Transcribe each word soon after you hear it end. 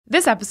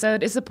This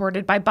episode is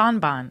supported by Bon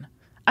Bon,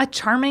 a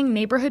charming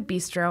neighborhood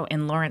bistro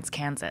in Lawrence,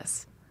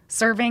 Kansas,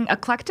 serving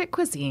eclectic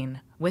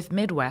cuisine with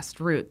Midwest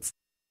roots.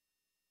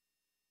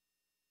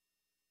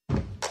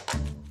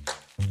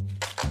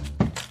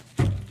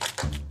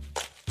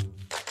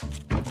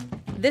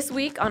 This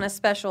week on a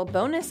special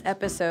bonus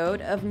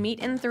episode of Meat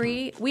and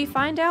Three, we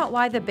find out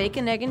why the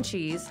bacon, egg, and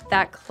cheese,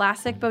 that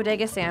classic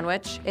bodega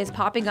sandwich, is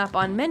popping up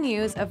on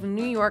menus of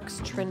New York's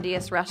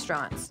trendiest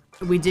restaurants.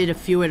 We did a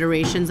few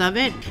iterations of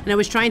it, and I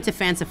was trying to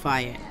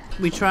fancify it.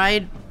 We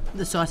tried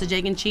the sausage,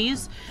 egg, and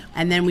cheese,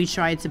 and then we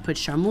tried to put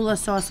chermoula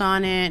sauce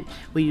on it.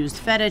 We used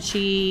feta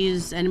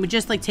cheese, and we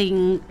just like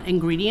taking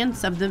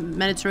ingredients of the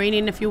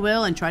Mediterranean, if you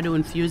will, and try to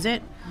infuse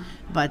it.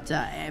 But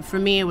for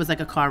me, it was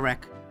like a car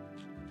wreck.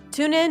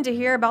 Tune in to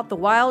hear about the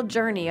wild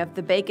journey of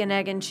the bacon,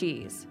 egg, and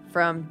cheese,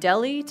 from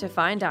deli to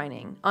fine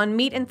dining, on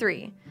Meat and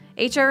Three,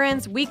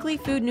 HRN's weekly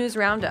food news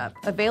roundup,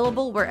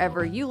 available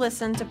wherever you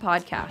listen to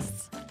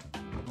podcasts.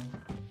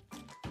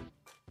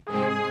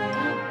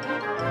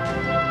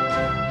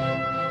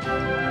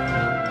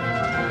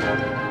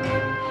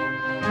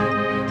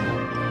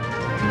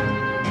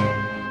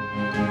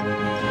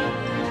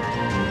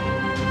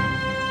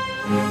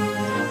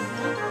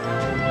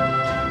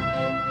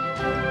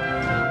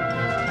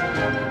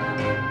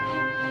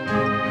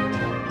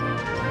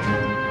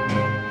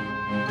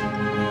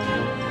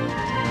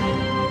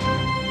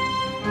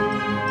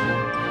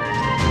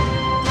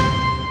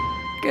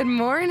 Good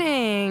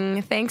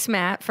morning. Thanks,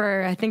 Matt,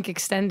 for, I think,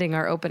 extending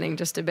our opening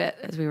just a bit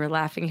as we were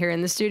laughing here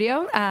in the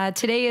studio.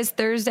 Today is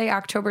Thursday,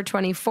 October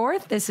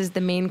 24th. This is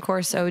the Main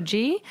Course OG.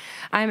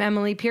 I'm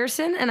Emily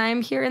Pearson, and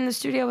I'm here in the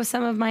studio with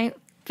some of my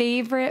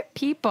favorite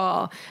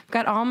people. I've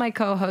got all my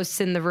co-hosts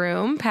in the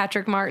room.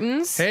 Patrick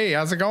Martins. Hey,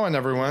 how's it going,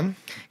 everyone?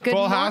 Good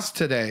full house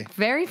today.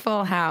 Very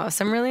full house.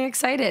 I'm really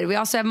excited. We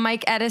also have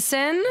Mike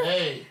Edison.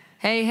 Hey.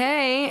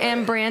 Hey.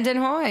 And Brandon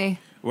Hoy.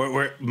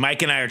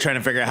 Mike and I are trying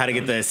to figure out how to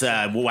get this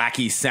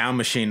wacky sound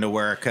machine to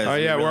work. Oh,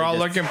 yeah, we're all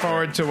looking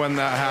forward to when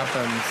that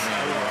happens.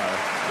 Yeah, we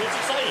are. It's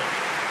exciting.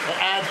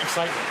 It adds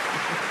excitement.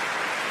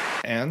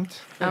 And?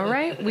 All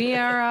right.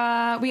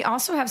 We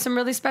also have some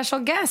really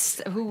special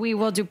guests who we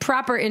will do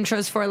proper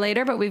intros for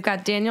later, but we've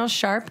got Daniel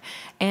Sharp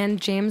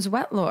and James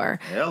Wetlaw.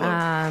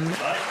 Hello.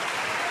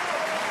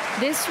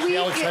 This week... See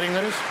how exciting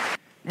that is?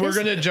 We're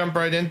going to jump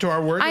right into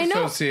our word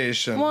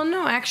association. Well,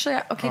 no, actually,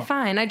 okay,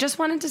 fine. I just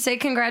wanted to say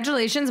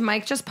congratulations.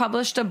 Mike just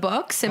published a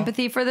book,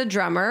 Sympathy for the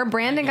Drummer.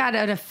 Brandon got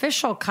an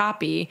official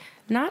copy.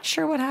 Not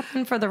sure what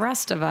happened for the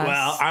rest of us.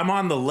 Well, I'm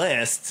on the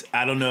list.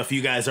 I don't know if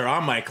you guys are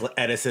on Mike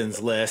Edison's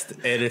list,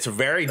 and it's a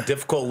very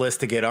difficult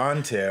list to get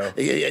onto.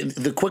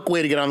 The quick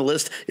way to get on the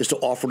list is to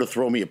offer to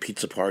throw me a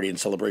pizza party in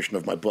celebration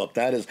of my book.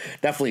 That is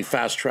definitely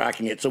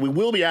fast-tracking it. So we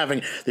will be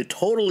having the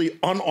totally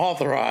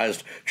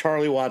unauthorized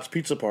Charlie Watts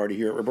pizza party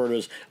here at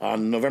Roberta's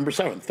on November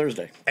 7th,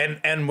 Thursday. And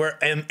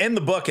in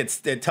the book,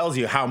 it tells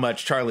you how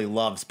much Charlie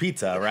loves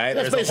pizza, right?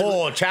 There's a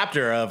whole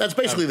chapter of... That's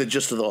basically the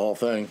gist of the whole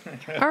thing.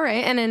 All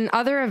right, and in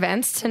other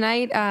events,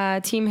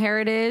 tonight, Team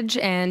Heritage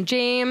and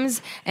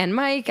James and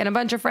Mike and a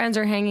bunch of friends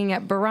are hanging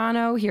at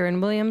Burano here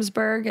in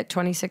Williamsburg at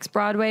 26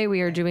 Broadway.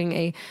 We are doing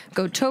a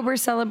GOATOBER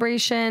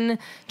celebration.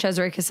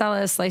 Cesare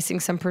Casella is slicing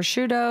some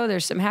prosciutto.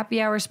 There's some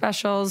happy hour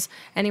specials.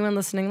 Anyone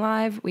listening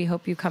live, we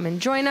hope you come and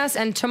join us.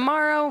 And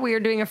tomorrow, we are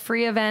doing a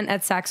free event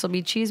at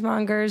Saxelby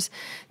Cheesemongers.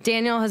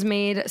 Daniel has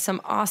made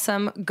some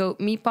awesome goat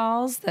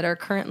meatballs that are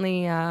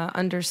currently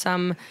under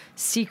some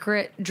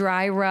secret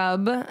dry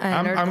rub.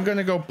 I'm going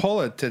to go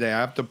pull it today.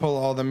 I have to pull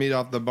all the meat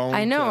off the bone.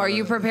 I know. Are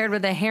you prepared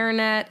with a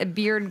hairnet, a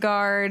beard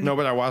guard? No,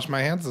 but I washed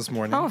my hands this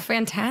morning. Oh,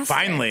 fantastic.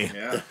 Finally.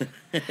 Yeah.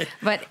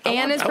 But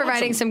Anne is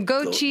providing some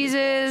goat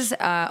cheeses.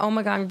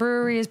 Omegang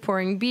Brewery is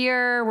pouring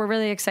beer. We're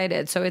really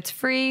excited. So it's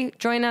free.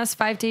 Join us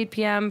 5 to 8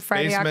 p.m.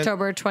 Friday, Basement,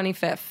 October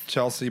 25th.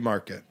 Chelsea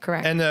Market.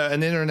 Correct. And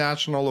an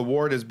international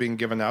award is being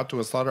given out to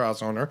a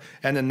slaughterhouse owner,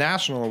 and a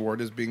national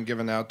award is being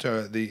given out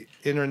to the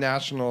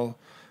International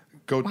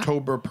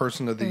GOATOBER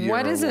Person of the Year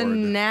What is award. a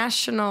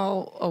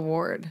national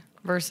award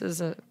versus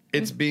a...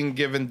 It's being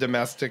given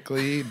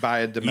domestically by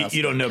a domestic.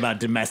 You don't know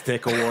about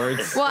domestic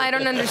awards? Well, I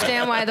don't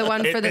understand why the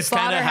one for the It's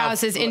kinda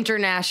slaughterhouse how- is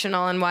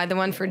international and why the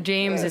one for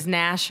James is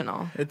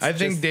national. I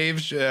think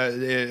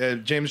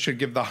James should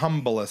give the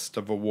humblest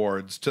of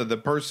awards to the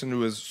person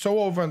who is so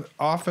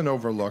often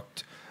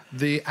overlooked,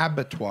 the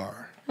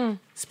abattoir.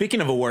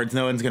 Speaking of awards,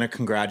 no one's going to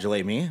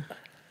congratulate me.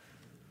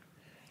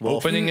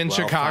 Opening in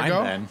Chicago?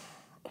 Fine, then.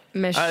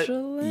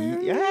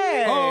 Michelin?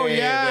 Yay! Oh,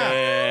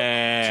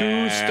 yeah.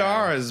 2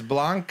 stars,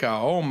 Blanca.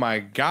 Oh, my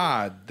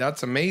God.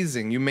 That's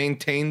amazing. You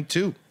maintained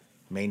 2.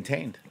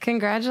 Maintained.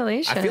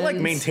 Congratulations. I feel like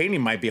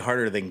maintaining might be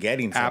harder than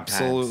getting sometimes.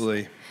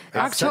 Absolutely.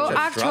 It's such a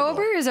October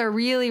struggle. is a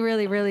really,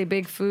 really, really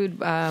big food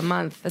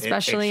month,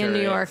 especially in sure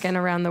New York is. and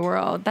around the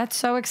world. That's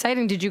so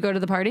exciting. Did you go to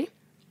the party?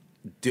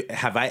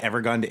 Have I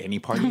ever gone to any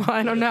party? Well,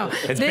 I don't know.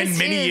 It's been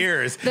many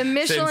years. The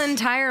Michelin since-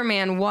 Tire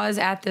Man was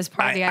at this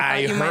party. I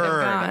thought you might have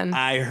gone.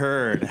 I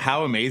heard.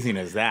 How amazing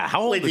is that?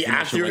 How old Wait, is the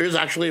actor Michelin? is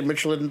actually a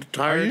Michelin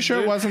tire. Are you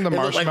sure it wasn't the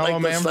Marshmallow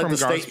Man from the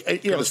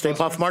Stay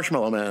Puft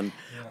Marshmallow Man?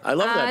 I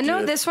love that. No,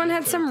 dude. this one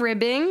had some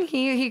ribbing.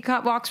 He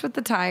walks with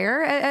the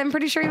tire. I'm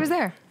pretty sure he was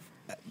there.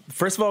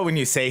 First of all, when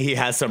you say he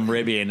has some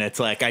ribbing, it's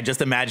like I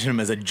just imagine him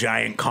as a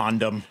giant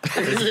condom.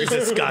 It's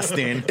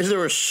disgusting. Is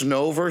there a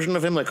snow version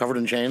of him, like covered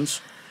in chains?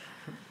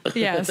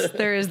 Yes,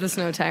 there is the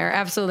snow tire.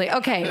 Absolutely.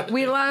 Okay,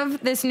 we love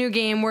this new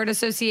game, word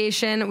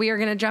association. We are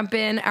going to jump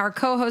in. Our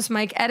co-host,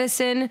 Mike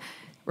Edison.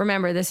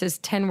 Remember, this is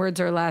 10 words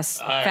or less,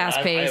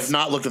 fast-paced. I have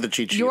not looked at the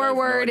cheat sheet. Your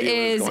word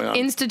is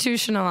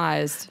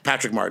institutionalized.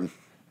 Patrick Martin.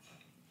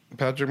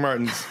 Patrick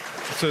Martin's.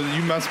 So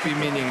you must be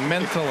meaning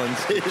mental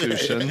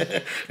institution.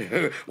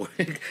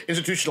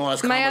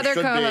 Institutionalized. My other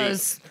should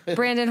co-host,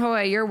 Brandon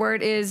Hoy. Your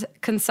word is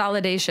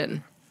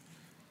consolidation.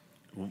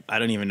 I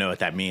don't even know what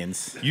that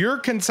means. You're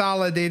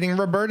consolidating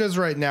Roberta's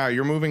right now.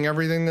 You're moving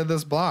everything to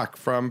this block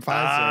from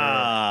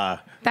Pfizer.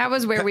 That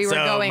was where we were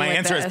going my with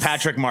answer this. is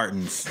Patrick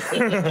Martin's.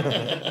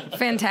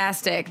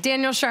 Fantastic.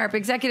 Daniel Sharp,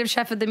 executive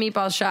chef of the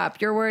Meatball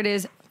Shop. Your word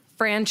is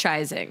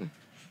franchising.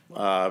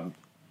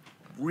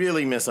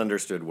 Really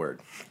misunderstood word.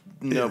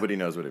 Nobody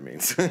knows what it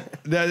means.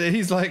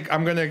 He's like,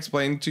 I'm going to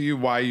explain to you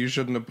why you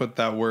shouldn't have put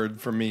that word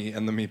for me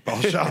in the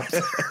Meatball Shops.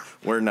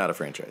 We're not a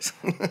franchise.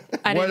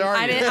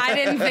 I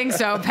didn't think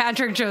so.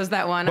 Patrick chose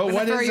that one. But I'm what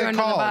gonna throw is you it under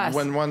the called bus.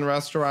 when one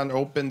restaurant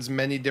opens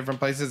many different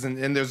places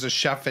and there's a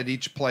chef at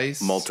each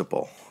place?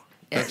 Multiple.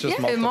 That's just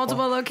in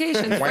multiple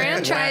locations.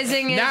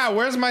 Franchising is Now,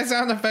 where's my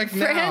sound effect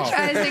now?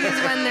 franchising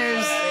is when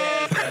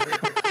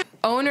there's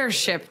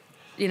ownership.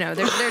 You know,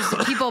 there's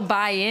people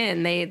buy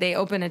in. They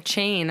open a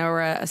chain or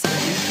a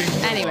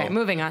something. Anyway,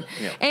 moving on.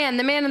 Yeah. And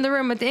the man in the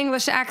room with the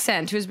English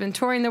accent who's been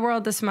touring the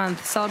world this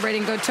month,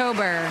 celebrating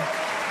GOATOBER,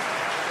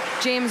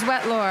 James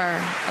Wetlore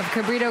of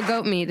Cabrito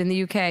Goat Meat in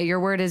the UK. Your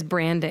word is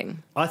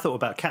branding. I thought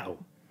about cattle,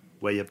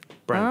 where you're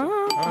branding.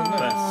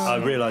 But I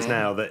realise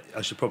now that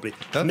I should probably.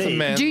 That's a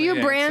manly Do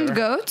you brand answer.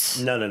 goats?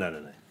 No.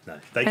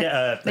 They get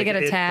a They get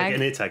a tag? They get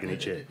an ear tag in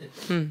each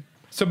ear.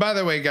 So, by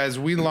the way, guys,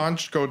 we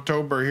launched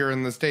GOATOBER here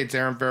in the States.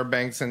 Aaron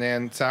Fairbanks and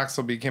Ann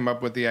Saxelby came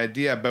up with the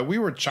idea, but we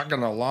were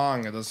chugging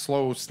along at a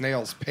slow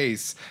snail's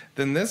pace.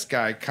 Then this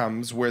guy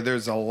comes where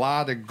there's a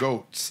lot of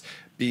goats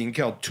being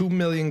killed. 2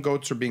 million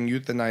goats are being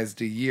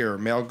euthanized a year,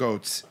 male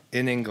goats,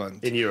 in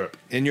England. In Europe.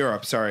 In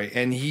Europe, sorry.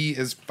 And he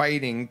is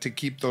fighting to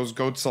keep those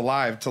goats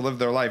alive, to live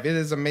their life. It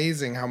is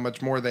amazing how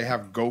much more they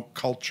have goat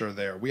culture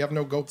there. We have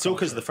no goat It's all culture.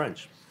 because of the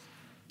French.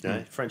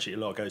 French eat a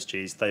lot of goat's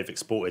cheese. They've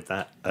exported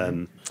that.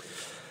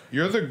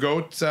 You're the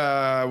goat,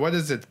 what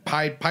is it,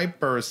 Pied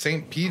Piper,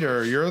 St.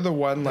 Peter. You're the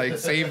one, like,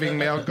 saving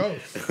male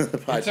goats.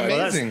 It's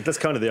amazing. That's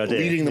kind of the idea.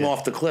 Leading them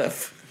off the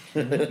cliff.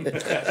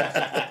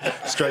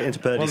 Straight into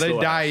birdie Well, they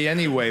slaughter. die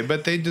anyway,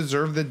 but they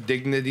deserve the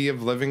dignity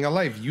of living a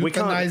life. We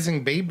can't-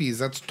 Euthanizing babies,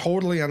 that's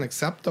totally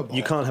unacceptable.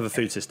 You can't have a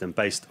food system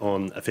based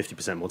on a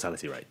 50%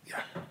 mortality rate.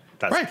 Yeah.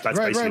 That's Right,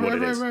 basically what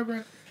it is.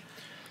 right.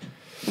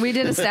 We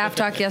did a staff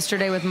talk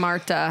yesterday with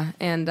Marta,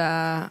 and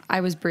I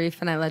was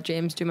brief, and I let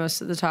James do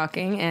most of the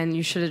talking. And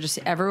you should have just,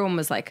 everyone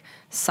was like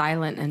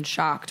silent and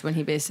shocked when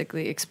he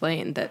basically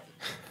explained that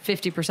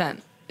 50%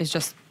 is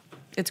just,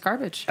 it's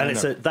garbage. And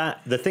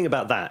the thing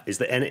about that is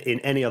that in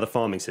any other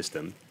farming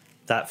system,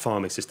 that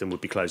farming system would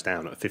be closed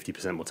down at a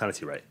 50%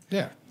 mortality rate.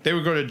 Yeah, they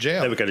would go to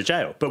jail. They would go to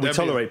jail, but we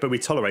That'd be-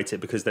 tolerate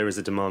it because there is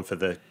a demand for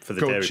the Goat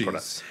dairy cheese.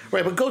 products.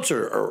 Right, but goats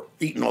are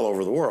eaten all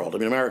over the world. I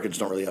mean, Americans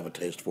don't really have a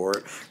taste for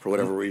it for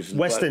whatever reason.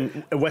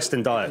 A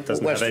Western diet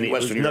doesn't have any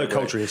Western no Europe,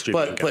 cultural right. history.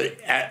 But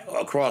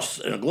across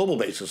on a global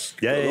basis,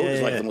 goat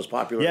is like the most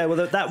popular. Yeah,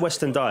 well, that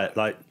Western diet,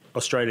 like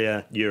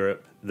Australia,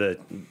 Europe, the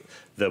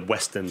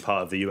western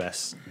part of the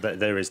US,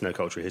 there is no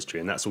cultural history,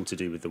 and that's all to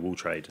do with the wool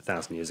trade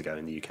 1,000 years ago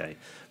in the UK.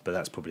 But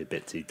that's probably a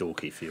bit too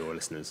dorky for your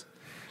listeners.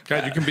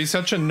 God, you can be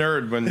such a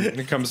nerd when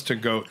it comes to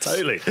goats.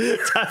 Totally,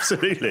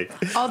 absolutely.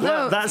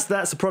 Although- Well,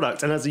 that's a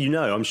product, and as you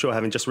know, I'm sure,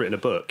 having just written a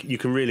book, you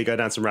can really go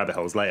down some rabbit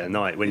holes late at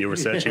night when you're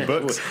researching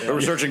books. Are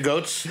researching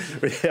goats?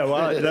 Yeah,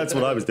 well, that's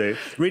what I was doing.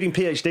 Reading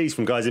PhDs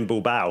from guys in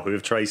Bilbao who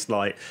have traced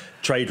like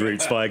trade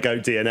routes via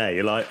goat DNA.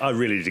 You're like, I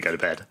really need to go to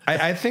bed.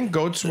 I think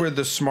goats were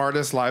the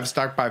smartest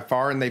livestock by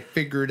far, and they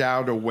figured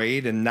out a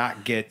way to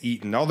not get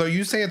eaten. Although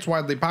you say it's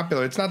widely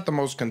popular, it's not the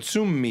most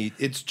consumed meat.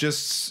 It's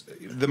just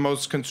the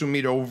most consumed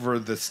meat over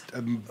the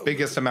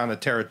biggest amount of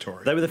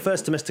territory. They were the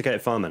first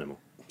domesticated farm animal.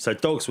 So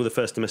dogs were the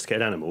first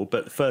domesticated animal,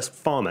 but the first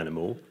farm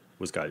animal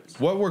was goats.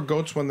 What were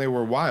goats when they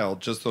were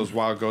wild? Just those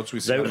wild goats we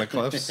see on the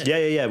cliffs?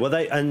 Yeah. Well,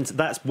 and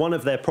that's one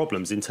of their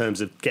problems in terms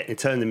of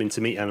turning them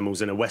into meat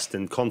animals in a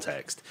Western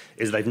context,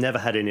 is they've never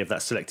had any of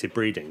that selective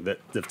breeding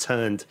that have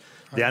turned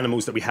the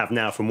animals that we have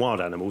now from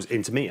wild animals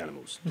into meat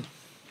animals.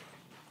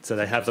 So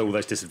they have all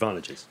those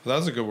disadvantages. Well, that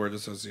was a good word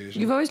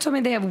association. You've always told me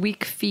they have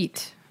weak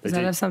feet. Does They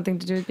that do. have something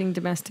to do with being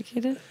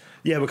domesticated?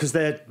 Yeah, because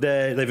they've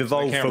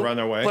evolved They can't run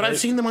away. But I've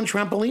seen them on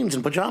trampolines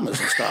and pajamas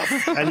and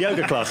stuff. and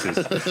yoga classes.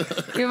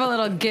 You have a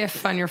little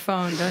GIF on your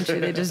phone, don't you?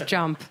 They just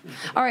jump.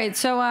 All right,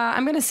 so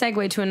I'm going to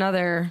segue to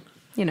another,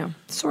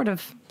 sort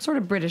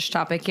of British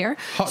topic here.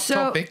 Hot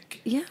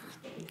topic. Yeah.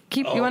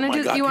 keep. You want to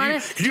do? God. You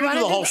want Can you do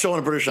the whole show in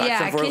a British accent?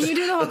 Yeah. For Can us? you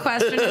do the whole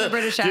question in a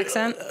British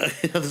accent?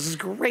 This is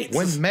great.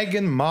 When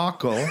Meghan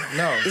Markle.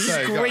 No, This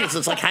is great.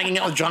 It's like hanging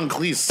out with John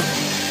Cleese.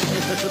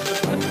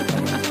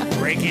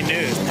 Breaking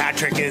news: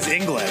 Patrick is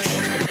English.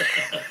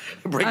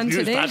 Breaking On news,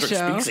 today's Patrick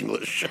show. speaks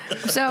English.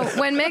 So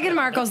when Meghan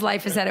Markle's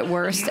life is at its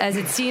worst, as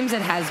it seems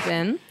it has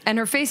been, and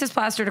her face is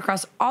plastered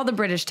across all the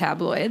British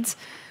tabloids,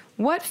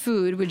 what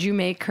food would you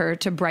make her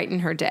to brighten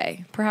her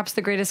day? Perhaps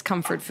the greatest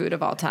comfort food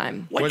of all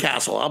time. White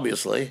Castle,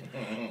 obviously.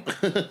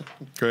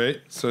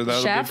 Great. So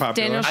that'll Chef be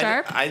popular. Daniel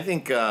Sharp? I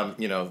think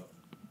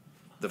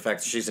the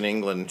fact that she's in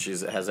England,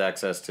 has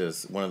access to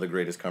one of the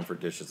greatest comfort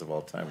dishes of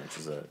all time, which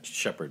is a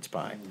shepherd's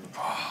pie.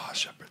 Oh,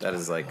 shepherd's That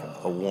is like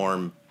a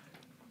warm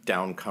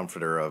down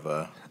comforter of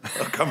a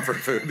comfort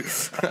food.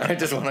 I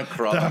just want to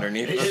crawl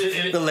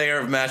underneath the layer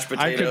of mashed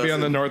potatoes. I could be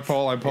on the North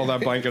Pole. I pull that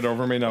blanket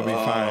over me and I'll be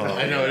fine.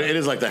 I know, it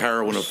is like the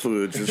heroin of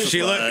foods. It's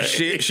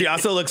just She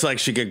also looks like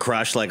she could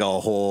crush like a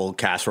whole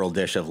casserole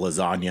dish of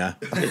lasagna.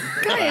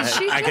 Guys,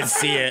 I can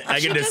see it. I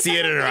can just see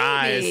it in her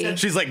eyes.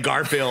 She's like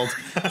Garfield.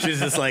 She's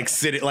just like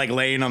sitting, like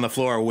laying on the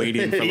floor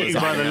waiting for Eating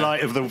by the lasagna.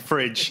 light of the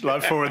fridge,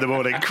 like 4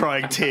 a.m,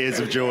 crying tears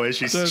of joy.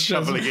 She's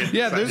shoveling in.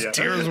 Yeah, there's lasagna.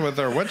 tears with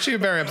her. What's she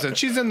very upset?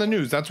 She's in the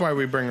news. That's why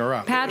we bring her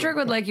up. Patrick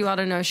would like you all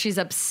to know she's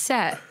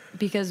upset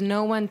because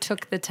no one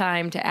took the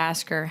time to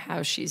ask her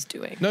how she's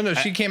doing. No,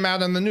 she came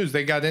out on the news.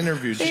 They got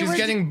interviewed. They She's were-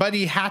 getting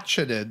buddy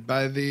hatcheted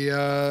by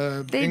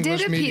the They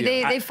English did a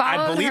media. they followed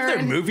I believe her they're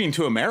and- moving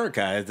to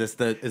America. Is this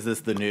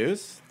the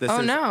news? This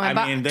Oh, no.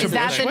 this Is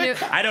that the new?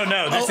 I don't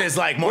know. This is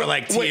like more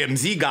like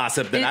TMZ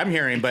gossip that I'm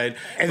hearing, but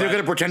and they're going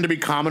to pretend to be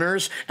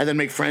commoners and then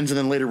make friends and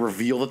then later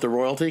reveal that they're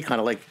royalty, kind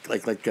of like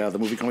the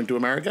movie Coming to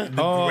America.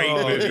 Oh, great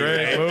movie.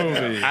 great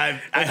movie.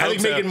 I I hope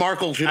think so. Meghan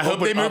Markle should I hope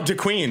open they move up- to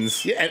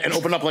Queens. Yeah, and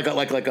open up like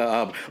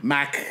a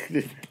Mac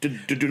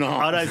do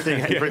not. I don't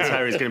think Prince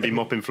Harry's going to be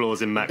mopping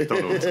floors in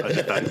McDonald's. I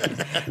just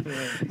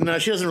don't. No,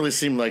 she doesn't really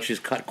seem like she's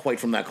cut quite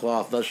from that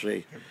cloth, does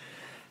she?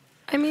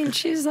 I mean,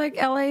 she's like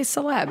LA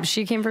celeb.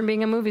 She came from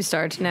being a movie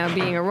star to now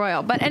being a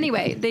royal. But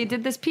anyway, they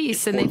did this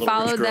piece and Poor they little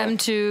rich followed girl. them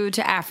to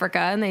Africa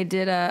and they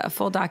did a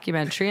full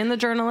documentary. And the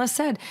journalist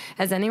said,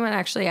 "Has anyone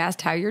actually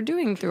asked how you're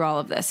doing through all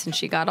of this?" And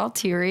she got all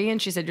teary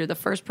and she said, "You're the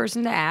first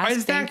person to ask.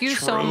 Is that Thank you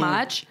so true?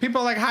 much." People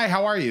are like, "Hi,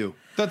 how are you?"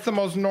 That's the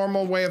most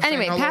normal way of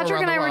Anyway, saying hello Patrick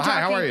around and I the were world.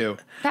 talking. Hi, how are you?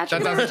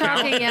 Patrick and I were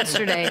talking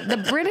yesterday. The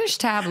British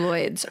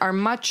tabloids are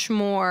much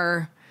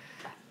more,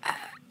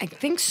 I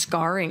think,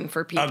 scarring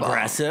for people.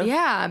 Aggressive?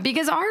 Yeah,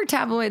 because our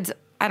tabloids,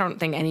 I don't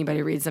think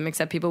anybody reads them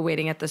except people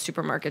waiting at the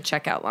supermarket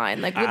checkout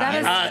line. Like, would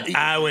that is,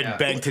 I would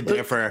beg to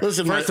differ.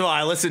 Listen, First of all,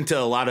 I listen to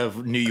a lot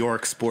of New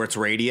York sports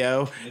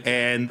radio,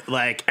 and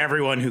like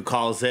everyone who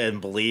calls in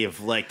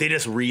believe like they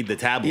just read the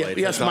tabloid.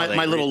 Yes, That's all they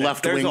my little read.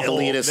 left-wing There's a whole-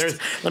 elitist. there's-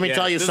 Let me yeah,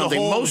 tell you there's a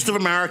something. whole- Most of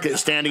America is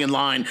standing in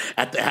line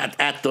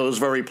at those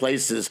very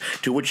places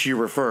to which you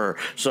refer.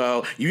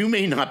 So you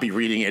may not be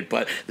reading it,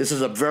 but this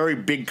is a very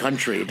big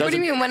country. what do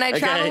you mean? When I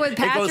travel with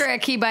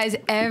Patrick, he buys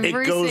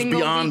every goes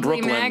single beyond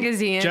weekly Brooklyn.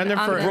 magazine. Jennifer-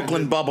 on the-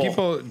 Brooklyn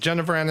bubble.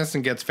 Jennifer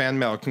Aniston gets fan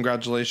mail.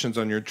 Congratulations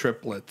on your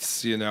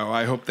triplets. You know,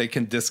 I hope they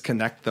can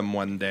disconnect them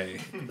one day.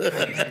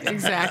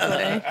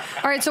 Exactly.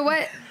 All right, so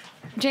what,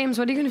 James,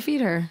 what are you going to feed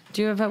her?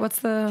 Do you have, what's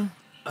the...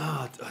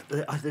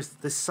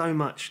 There's so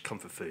much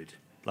comfort food.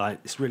 Like,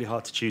 it's really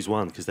hard to choose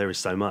one because there is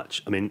so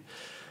much. I mean,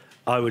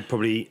 I would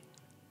probably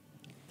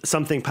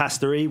something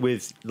pastery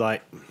with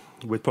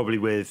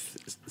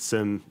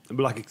some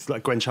like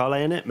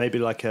guanciale in it, maybe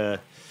like a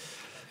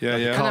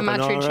Yeah. Kind of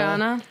carbonara.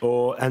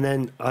 matriciana? And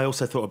then I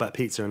also thought about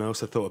pizza, and I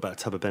also thought about a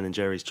tub of Ben and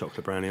Jerry's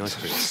chocolate brownie ice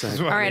cream. So,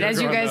 All right, You're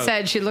as you going guys up.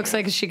 said, she looks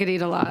like she could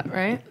eat a lot,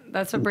 right?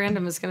 That's what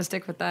Brandon was going to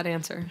stick with that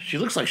answer. She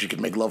looks like she could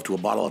make love to a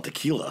bottle of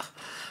tequila.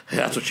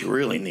 That's what she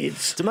really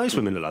needs. do most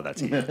women look like that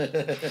to you?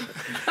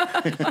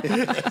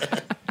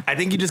 I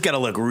think you just got to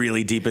look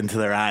really deep into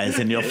their eyes,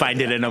 and you'll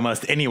find it in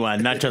almost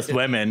anyone, not just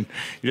women.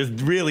 You're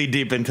just really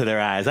deep into their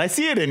eyes. I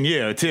see it in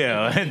you too.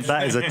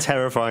 That is a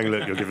terrifying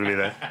look you're giving me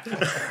there.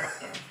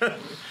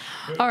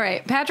 All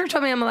right, Patrick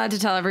told me I'm allowed to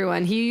tell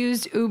everyone he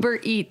used Uber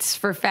Eats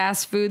for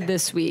fast food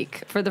this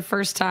week for the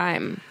first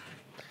time.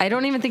 I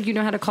don't even think you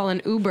know how to call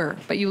an Uber,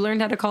 but you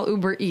learned how to call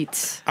Uber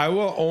Eats. I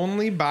will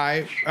only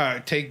buy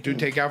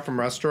takeout from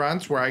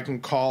restaurants where I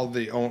can call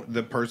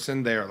the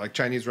person there, like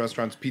Chinese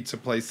restaurants, pizza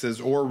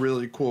places, or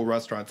really cool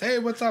restaurants. Hey,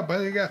 what's up? What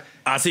do you got?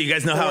 So you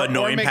guys know how Or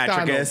annoying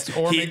Patrick is?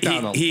 McDonald's, or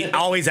McDonald's. He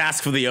always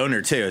asks for the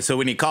owner too. So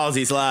when he calls,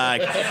 he's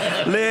like,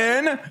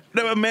 "Lynn,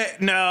 no,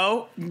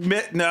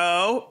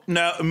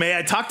 may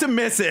I talk to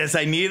Mrs.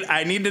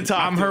 I need to talk.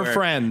 I'm to her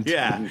friend."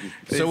 Yeah.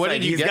 So what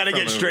did you He's get got to from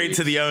get Uber straight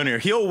to Eats? the owner.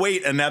 He'll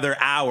wait another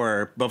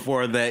hour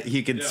before that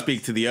he can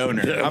speak to the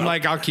owner. I'm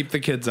like, I'll keep the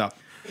kids up.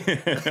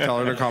 Tell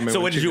her to call me. So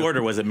what did you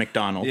order? Was it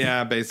McDonald's?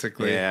 Yeah,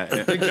 basically. Yeah.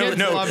 The kids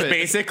love it.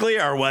 Basically,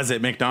 or was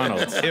it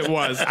McDonald's? It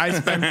was. I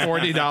spent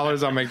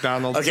 $40 on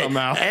McDonald's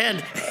somehow.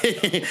 And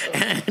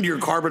your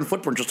carbon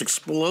footprint just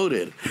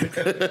exploded.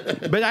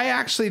 But I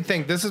actually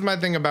think, this is my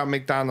thing about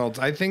McDonald's.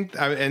 I think,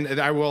 and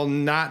I will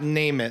not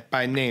name it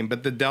by name,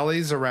 but the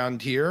delis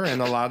around here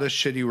and a lot of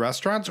shitty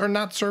restaurants are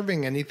not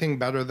serving anything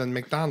better than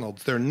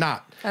McDonald's. They're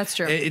not. That's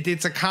true.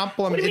 It's a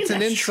compliment. It's an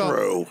That's insult.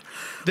 true.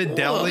 The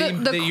deli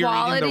The that you're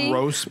quality- eating the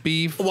roast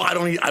beef. Well,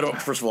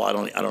 first of all, I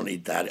don't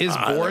eat that. Is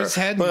either. Boar's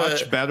Head But,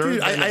 much better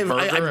dude, than a burger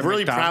I'm at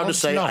really proud to McDonald's?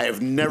 say No. I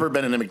have never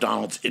been in a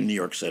McDonald's in New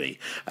York City.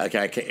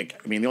 Okay,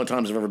 I mean, the only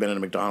times I've ever been in a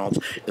McDonald's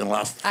in the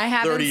last I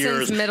haven't 30 since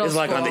years middle is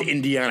like on the school.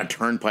 Indiana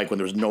Turnpike when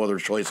there was no other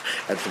choice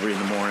at 3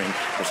 a.m.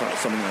 or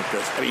something like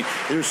this. I mean,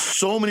 there's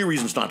so many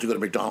reasons not to go to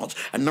McDonald's.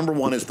 And number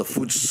one is the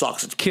food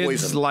sucks. It's Kids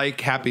poison.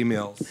 like Happy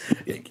Meals.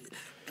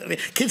 I mean,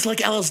 kids like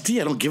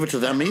LSD. I don't give it to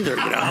them either,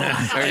 you know.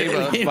 Are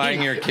you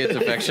buying your kids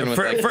affection with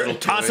like little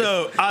toys?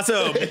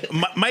 Also,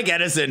 Mike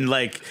Edison,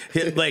 like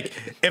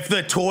if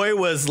the toy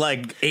was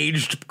like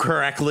aged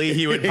correctly,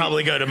 he would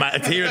probably go to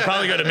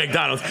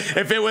McDonald's.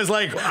 If it was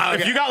like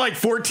if you got like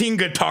 14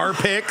 guitar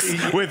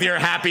picks with your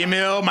Happy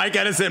Meal, Mike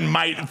Edison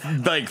might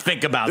like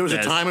think about. There was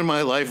this. a time in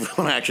my life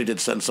when I actually did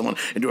send someone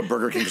into a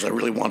Burger King because I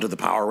really wanted the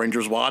Power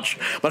Rangers watch,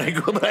 but I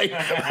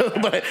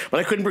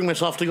couldn't bring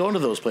myself to go into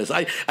those places.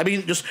 I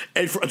mean, just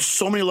on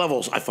so many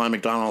levels, I find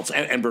McDonald's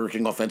and Burger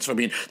King offensive. I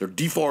mean, they're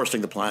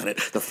deforesting the planet.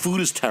 The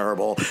food is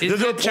terrible. They're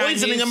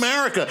poisoning Chinese?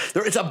 America.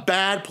 It's a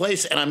bad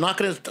place, and I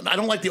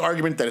don't like the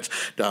argument that it's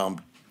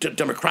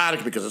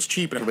democratic because it's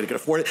cheap and everybody can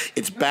afford it.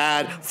 It's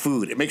bad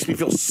food. It makes me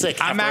feel sick.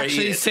 I'm after I eat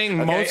actually it.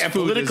 saying Okay? most And food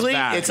is politically,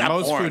 bad. it's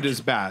Most abhorrent. food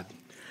is bad.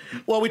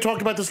 Well, we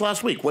talked about this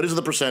last week. What is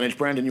the percentage,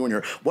 Brandon? You and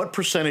your what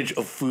percentage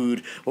of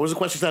food? What was the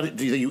question that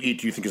you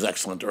eat? Do you think is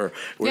excellent, or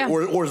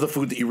is the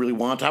food that you really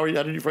want? How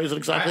did you phrase it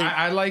exactly?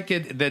 I like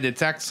it that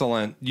it's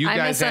excellent. You I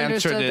guys answered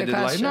misunderstood it the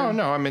like question.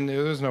 no. I mean,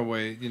 there's no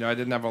way. You know, I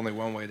didn't have only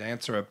one way to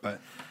answer it, but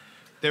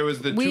there was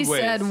the We two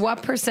ways. said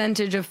what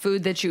percentage of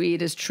food that you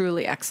eat is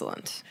truly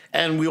excellent.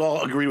 And we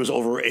all agreed it was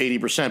over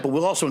 80%, but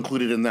we'll also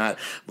included in that,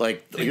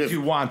 like... Things you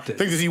wanted.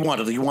 Things that you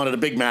wanted. Like you wanted a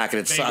Big Mac, and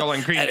it's Bagel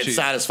and cream it's cheese.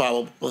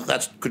 satisfied. Well,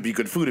 that could be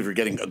good food if you're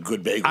getting a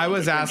good bagel. I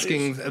was and cream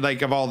asking, cheese.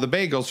 like, of all the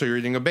bagels, so you're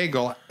eating a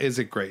bagel, is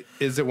it great?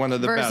 Is it one of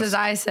the Versus best?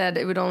 I said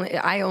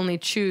I only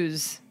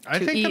choose I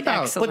to think eat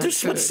about- excellent But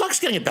this food. what sucks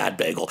getting a bad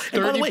bagel.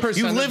 And by the way, 30%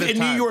 you of live the in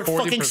New time, York 40%.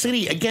 fucking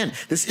city. Again,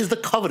 this is the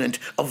covenant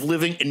of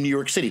living in New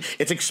York City.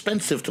 It's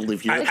expensive to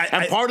live here.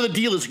 And part of the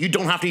deal is you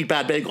don't have to eat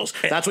bad bagels.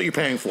 That's what you're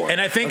paying for. And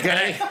I think,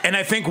 and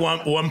I think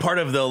one part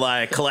of the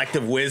like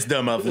collective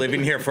wisdom of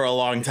living here for a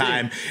long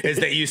time is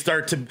that you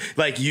start to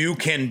like you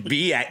can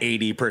be at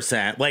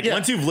 80%. Like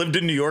once you've lived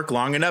in New York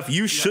long enough,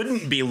 you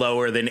shouldn't be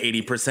lower than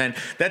 80%.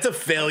 That's a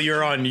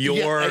failure on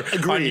your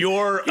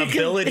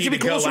ability be to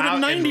go closer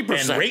out and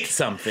 90%. rate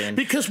something.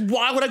 Because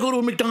why would I go to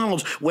a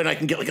McDonald's when I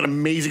can get like an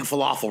amazing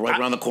falafel right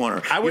around the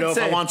corner? I would if I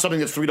say- want something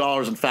that's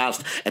 $3 and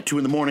fast at 2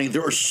 a.m,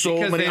 there are so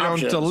because many they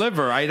options. don't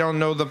deliver. I don't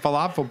know the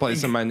falafel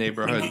place in my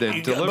neighborhood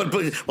that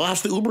delivers. But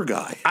ask the Uber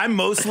guy. I'm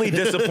mostly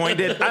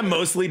disappointed. I'm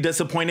mostly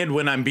disappointed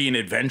when I'm being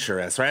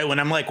adventurous, right? When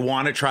I'm like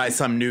want to try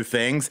some new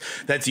things.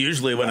 That's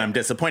usually when I'm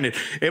disappointed.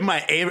 In my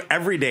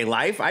everyday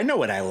life, I know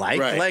what I like.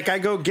 Right. Like I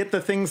go get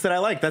the things that I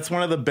like. That's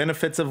one of the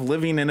benefits of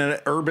living in an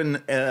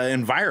urban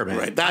environment.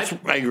 Right.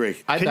 I agree.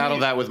 I battle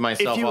that with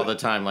myself you- all the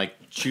time. Like,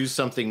 choose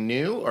something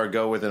new or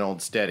go with an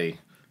old steady.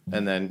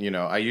 And then,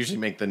 I usually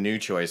make the new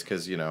choice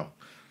because,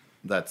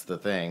 that's the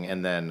thing.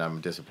 And then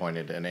I'm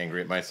disappointed and angry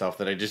at myself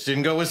that I just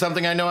didn't go with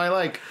something I know I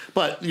like.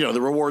 But,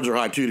 the rewards are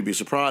high, too, to be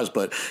surprised.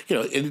 But,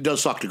 it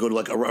does suck to go to,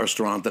 like, a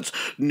restaurant that's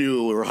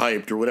new or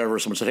hyped or whatever.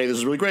 Someone said, hey, this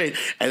is really great.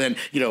 And then,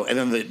 and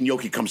then the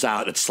gnocchi comes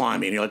out, it's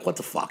slimy. And you're like, what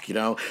the fuck,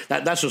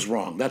 That's just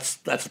wrong. That's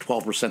the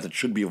 12% that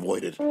should be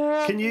avoided.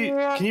 Can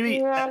you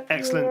eat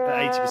excellent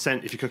at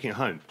 80% if you're cooking at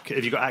home?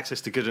 Have you got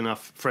access to good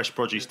enough fresh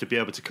produce to be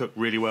able to cook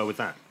really well with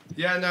that?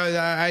 Yeah, no,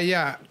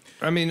 yeah.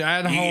 I mean,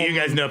 at home. You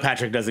guys know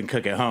Patrick doesn't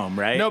cook at home,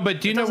 right? No,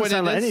 but do you know what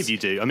Sound it like is? any of you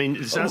do. I mean,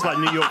 it sounds like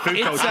New York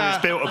food culture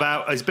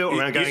is built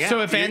around going So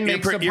out. if Ann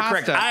makes the You're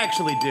correct. pasta, I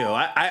actually do.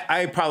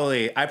 I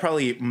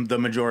probably eat the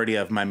majority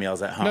of my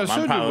meals at home. no, so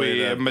I'm do probably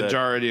we. A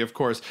majority, of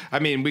course. I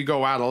mean, we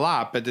go out a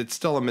lot, but it's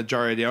still a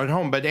majority at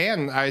home. But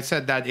Ann, I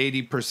said that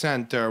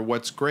 80%.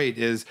 What's great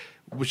is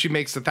she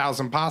makes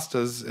 1,000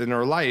 pastas in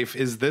her life.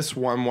 Is this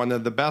one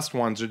of the best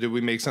ones, or did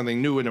we make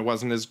something new and it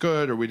wasn't as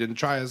good, or we didn't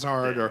try as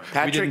hard, or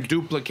we didn't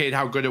duplicate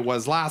how good it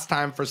was last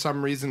time for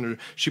some reason, or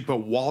she put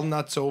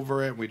walnuts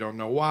over it? We don't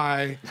know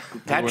why.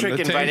 Patrick Ruined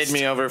the invited taste.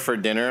 me over for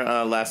dinner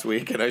last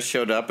week, and I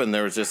showed up, and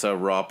there was just a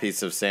raw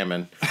piece of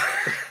salmon.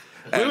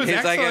 It was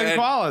excellent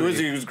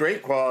quality. It was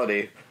great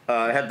quality.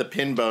 It had the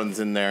pin bones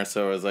in there,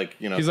 so I was like,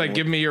 He's like,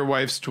 give me your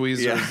wife's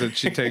tweezers Yeah. that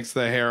she takes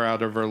the hair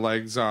out of her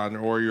legs on,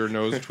 or your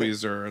nose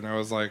tweezer. And I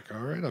was like, all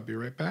right, I'll be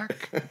right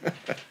back.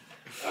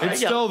 It's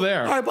still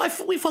there. All right,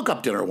 but we fuck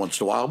up dinner once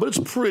in a while, but it's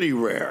pretty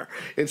rare.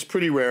 It's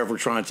pretty rare if we're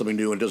trying something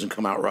new and it doesn't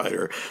come out right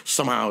or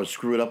somehow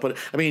screw it up. But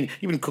I mean,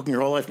 you've been cooking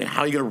your whole life. I mean,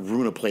 how are you going to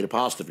ruin a plate of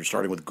pasta if you're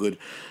starting with good?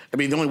 I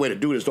mean, the only way to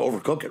do it is to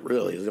overcook it.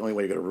 Really, is the only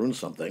way you're going to ruin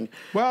something.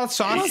 Well,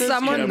 sauces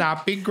can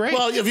not be great.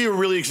 Well, if you're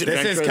really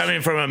This is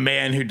coming from a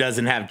man who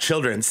doesn't have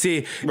children.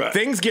 See,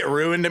 things get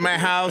ruined in my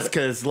house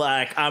because,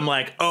 like, I'm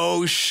like,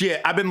 oh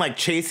shit, I've been like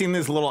chasing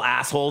these little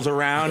assholes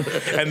around,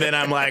 and then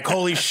I'm like,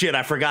 holy shit,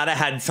 I forgot I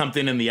had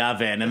something in the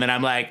oven, and then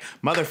I'm like,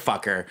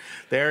 motherfucker,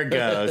 there it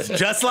goes,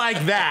 just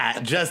like that,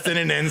 just in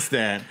an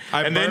instant.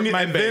 And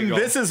then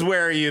this is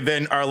where you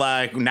then are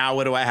like, now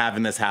what do I have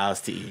in this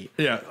house to eat?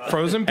 Yeah,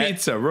 frozen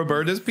pizza,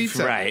 Roberta's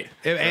pizza. Right.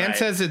 Ann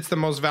says it's the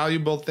most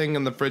valuable thing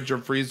in the fridge or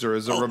freezer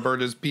is a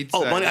Roberta's pizza.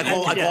 Oh, money! I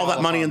call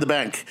that money in the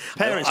bank.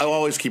 Parents, I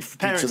always keep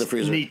pizza in the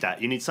freezer. You need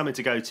that. You need something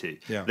to go to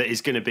that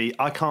is going to be.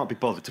 I can't be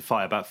bothered to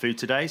fight about food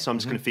today, so I'm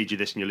just going to feed you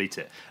this and you'll eat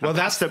it. And Well,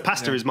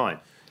 pasta is mine.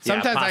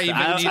 Sometimes I even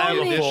need I have the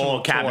a additional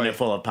full cabinet toy.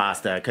 full of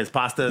pasta because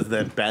pasta is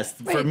the best.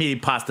 For me,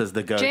 pasta is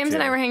the go-to. James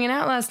and I were hanging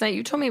out last night.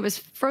 You told me it was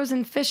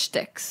frozen fish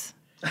sticks.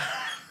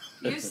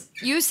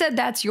 You said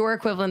that's your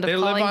equivalent of They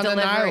live calling on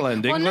delivery. an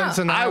island. Well, England's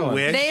no. an I island.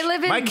 wish. They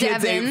live in My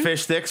kids Devon. ate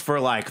fish sticks for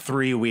like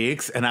 3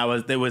 weeks, and I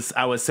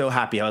was so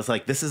happy. I was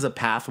like, this is a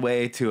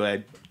pathway to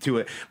a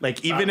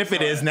like, even if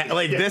it is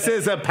like this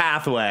is a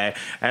pathway,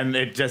 and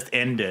it just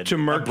ended To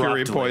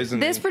mercury abruptly. poisoning.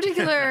 This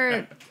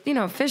particular,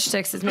 fish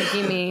sticks is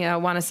making me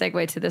want to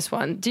segue to this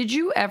one. Did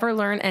you ever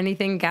learn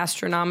anything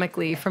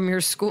gastronomically from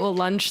your school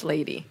lunch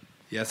lady?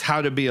 Yes,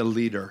 how to be a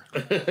leader.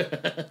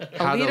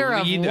 How leader to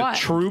of lead what? a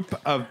troop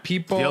of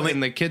people in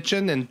the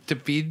kitchen and to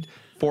feed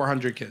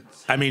 400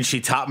 kids. I mean, she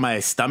taught my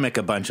stomach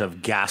a bunch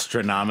of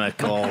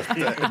gastronomical.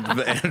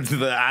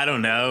 I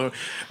don't know.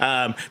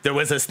 There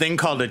was this thing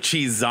called a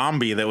cheese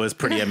zombie that was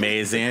pretty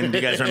amazing. Do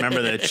you guys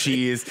remember the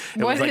cheese? It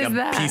What was like is a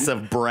that? piece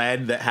of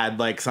bread that had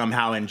like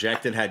somehow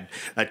injected had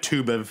a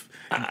tube of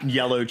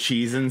yellow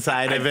cheese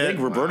inside of I it. think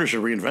Roberta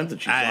should reinvent the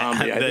cheese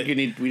zombie. I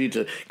think we need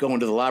to go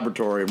into the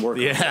laboratory and work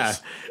on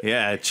this.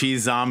 Yeah,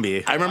 cheese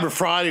zombie. I remember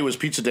Friday was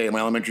pizza day in my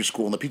elementary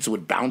school, and the pizza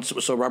would bounce. It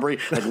was so rubbery,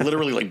 like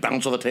literally like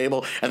bounce on the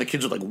table, and the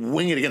kids would like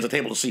wing it against the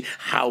table to see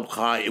how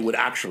high it would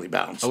actually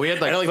bounce. Oh, we had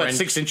like about French-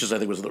 6 inches. I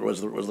think was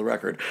the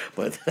record.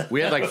 But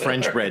We had like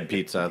French bread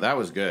pizza. That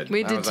was good.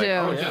 We I did was like, too.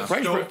 oh, yeah.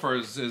 French bread.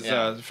 Stouffer's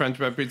is French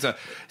bread pizza.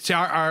 See,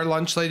 our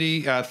lunch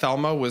lady,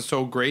 Thelma, was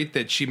so great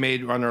that she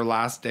made, on her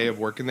last day of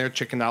working there,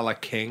 chicken a la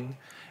king,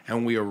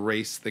 and we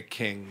erased the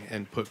king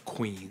and put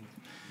queen.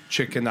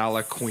 Chicken a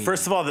la queen.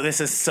 First of all,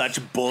 this is such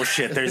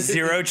bullshit. There's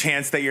zero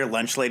chance that your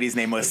lunch lady's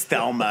name was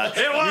Thelma.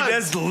 It was. You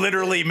just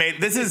literally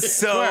made this is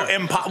so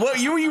impossible. What,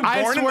 were you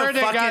I born in swear the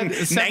to fucking God,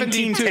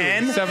 72.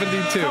 1910?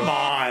 72. Come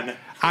on.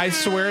 I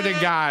swear to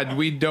God,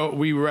 we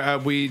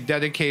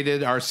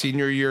dedicated our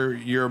senior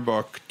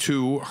yearbook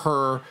to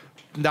her,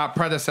 not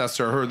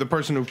predecessor, the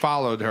person who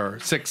followed her,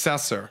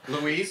 successor.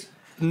 Louise?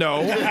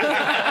 No.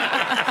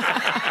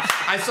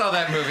 I saw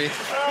that movie.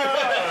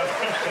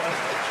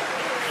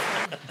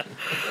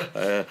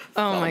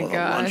 Oh my lunch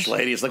gosh.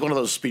 lady. It's like one of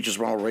those speeches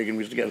Ronald Reagan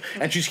used to give,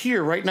 and she's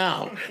here right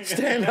now.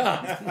 Stand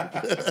up.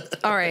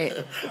 All right.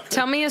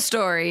 Tell me a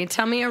story.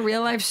 Tell me a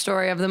real life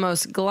story of the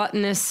most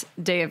gluttonous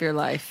day of your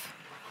life.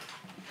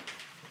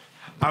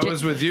 I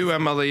was with you,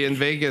 Emily, in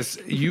Vegas.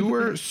 You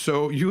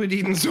had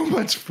eaten so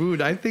much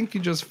food. I think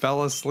you just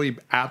fell asleep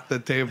at the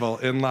table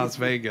in Las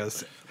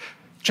Vegas.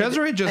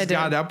 Cesare just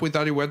got up. We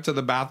thought he went to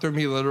the bathroom.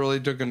 He literally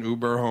took an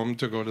Uber home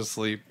to go to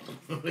sleep.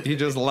 He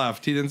just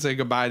left. He didn't say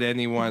goodbye to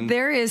anyone.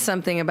 There is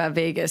something about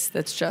Vegas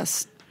that's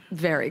just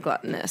very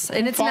gluttonous.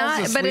 And it's falls not,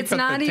 but asleep it's at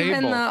not the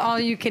even table? the all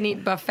you can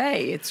eat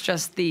buffet. It's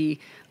just the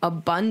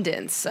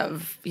abundance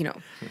of,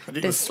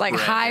 this like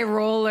high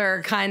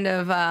roller kind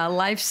of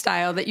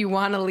lifestyle that you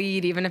want to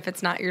lead, even if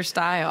it's not your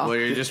style. Well,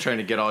 you're just trying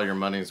to get all your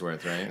money's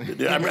worth,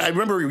 right? I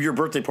remember your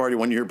birthday party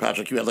one year,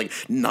 Patrick. You had like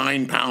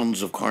 9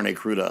 pounds of carne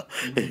cruda.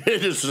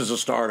 Just as a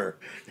starter.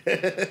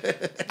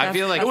 I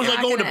feel like It was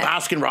like going to gonna-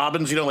 Baskin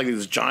Robbins, like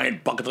these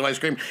giant buckets of ice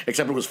cream,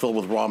 except it was filled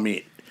with raw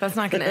meat. That's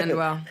not going to end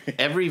well.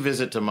 every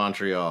visit to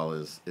Montreal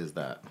is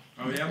that.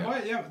 Oh, yeah?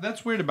 What? Yeah,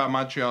 that's weird about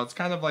Montreal. It's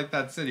kind of like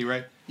that city,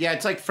 right? Yeah,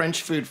 it's like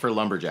French food for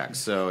lumberjacks,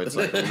 so it's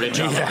like rich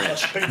on the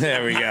rich.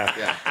 There we go.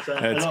 Yeah.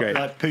 That's great.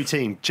 Like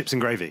poutine, chips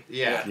and gravy.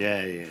 Yeah.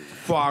 Yeah.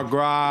 Foie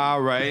gras,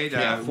 right?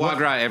 Yeah, foie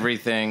gras,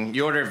 everything.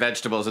 You order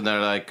vegetables, and they're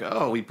like,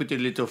 "Oh, we put a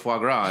little foie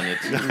gras on it.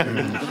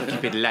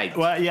 Keep it light."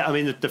 Well, yeah. I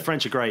mean, the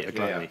French are great at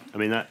gluttony. Yeah. I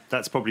mean,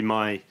 that's probably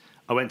my.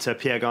 I went to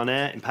Pierre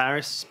Garnier in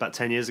Paris about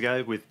 10 years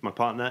ago with my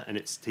partner, and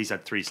he's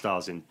had 3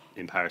 stars in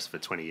Paris for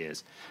 20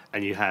 years.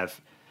 And you have,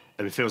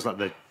 it feels like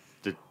the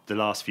the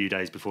last few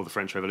days before the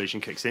French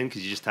Revolution kicks in,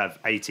 because you just have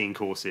 18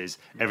 courses,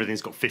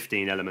 everything's got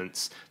 15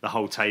 elements, the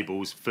whole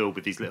table's filled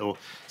with these little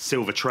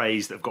silver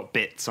trays that have got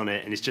bits on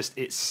it, and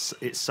it's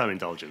so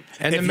indulgent.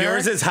 And if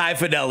yours is high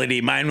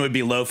fidelity, mine would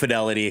be low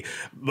fidelity.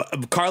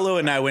 Carlo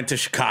and I went to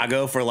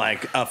Chicago for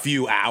like a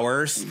few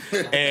hours,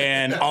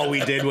 and all we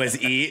did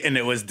was eat, and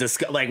it was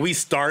like we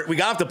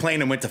got off the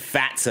plane and went to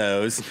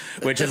Fatso's,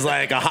 which is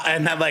like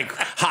and had like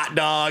hot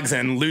dogs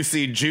and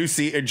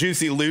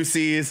juicy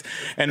Lucy's,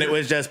 and it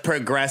was just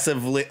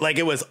progressively like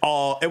it was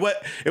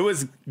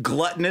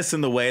gluttonous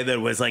in the way that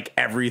it was like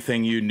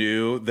everything you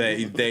knew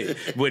that they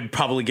would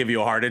probably give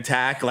you a heart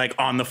attack like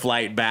on the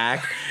flight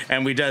back,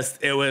 and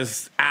it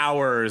was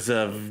hours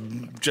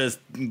of just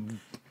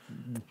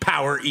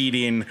power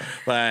eating,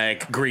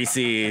 like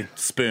greasy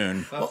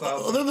spoon.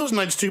 Well, there are those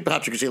nights too,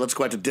 Patrick. You say, let's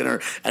go out to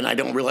dinner, and I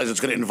don't realize it's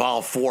going to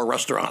involve 4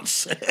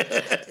 restaurants.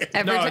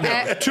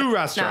 Two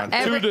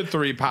restaurants, 2 to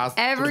 3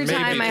 possibly. Every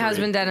time my 3.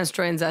 husband Dennis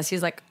joins us,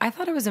 he's like, I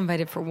thought I was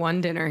invited for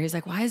 1 dinner. He's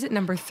like, why is it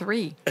number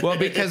 3? Well,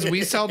 because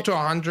we sell to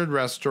 100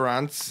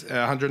 restaurants,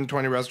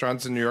 120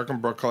 restaurants in New York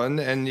and Brooklyn,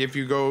 and if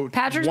you go,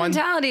 Patrick's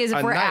mentality is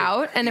if we're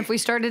out, and if we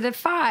started at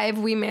 5,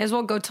 we may as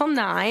well go till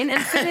 9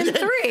 and fit in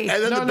 3.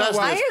 And then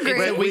I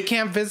agree. We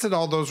can't visit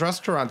all those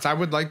restaurants. I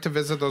would like to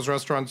visit those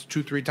restaurants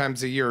 2-3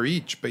 times a year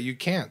each, but you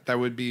can't. That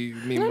would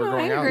mean we're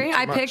going out.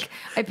 I agree.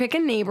 I pick a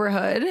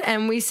neighborhood,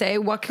 and we say,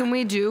 what can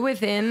we do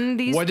within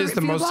these? What is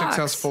the most blocks?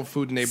 successful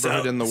food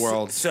neighborhood in the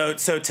world? So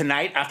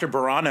tonight after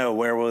Burano,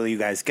 where will you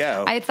guys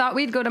go? I thought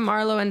we'd go to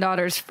Marlowe and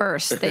Daughters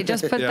first. They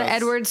just put the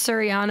Edward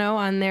Soriano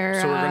on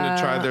their. So we're going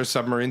to try their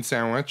submarine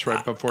sandwich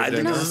right before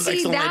dinner. This is an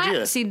excellent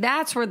idea. See,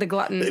 that's where the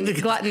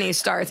gluttony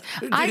starts.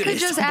 I could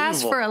just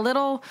ask for a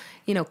little,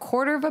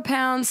 quarter of a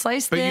pound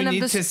sliced thin of the. But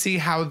you need to see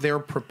how they're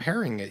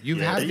preparing it.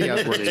 You've had the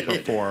Edwards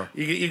before.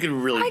 You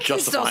can really I can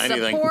still justify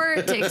anything.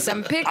 support, take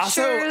some pictures,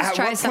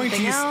 try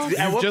something else.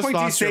 At what just point do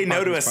you lost say your no to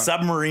parking a spot.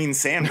 submarine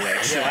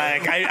sandwich?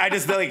 Like, I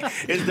just feel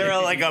like, is there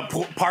like a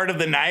part of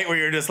the night where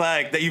you're just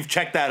like, that you've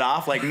checked that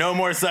off? Like, no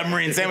more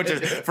submarine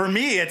sandwiches. For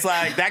me, it's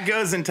like, that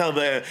goes until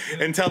the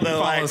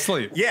Fall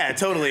asleep. Yeah,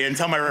 totally.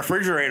 Until my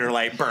refrigerator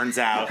light burns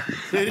out.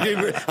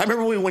 I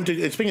remember we went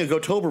to, speaking of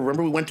GOATOBER,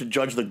 remember we went to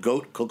judge the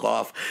goat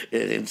cook-off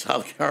in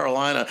South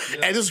Carolina.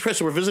 Yeah. And this is Chris,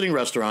 so we're visiting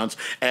restaurants,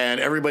 and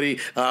everybody,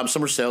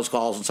 some are sales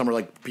calls, and some are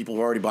like people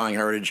who are already buying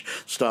heritage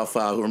stuff,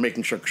 who are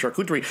making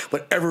charcuterie.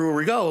 But everywhere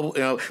we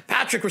go,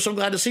 Patrick, we're so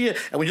glad to see you.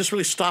 And we just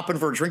really stop in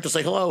for a drink to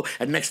say hello.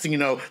 And next thing you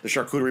know, the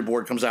charcuterie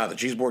board comes out, the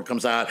cheese board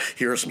comes out,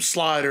 here are some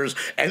sliders.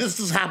 And this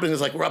is happening,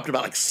 it's like we're up to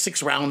about like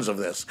 6 rounds of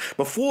this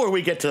before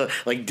we get to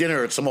like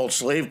dinner at some old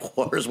slave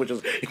quarters, which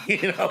is,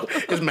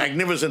 this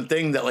magnificent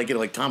thing that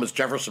like Thomas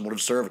Jefferson would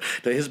have served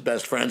to his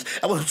best friends.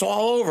 And when it's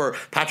all over,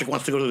 Patrick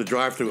wants to go to the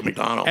drive-thru at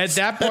McDonald's. At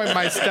that point,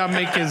 my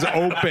stomach is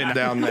open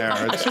down there.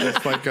 It's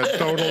just like a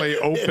totally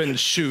open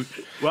chute.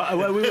 Well, I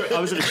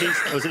was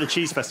at the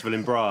cheese festival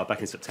in Bra back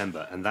in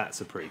September, and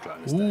that's a pretty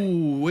gluttonous day.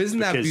 Ooh, isn't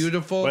that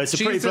beautiful? Well,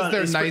 Cheese is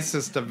their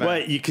nicest event.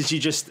 Well, because you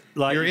just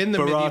like you're in the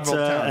medieval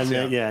towns,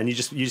 and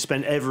you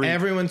spend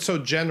everyone's so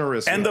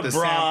generous and with the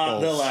bra,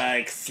 samples. the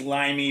like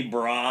slimy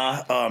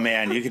bra. Oh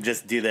man, you could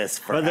just do this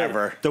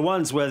forever. Well, the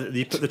ones where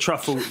you put the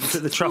truffle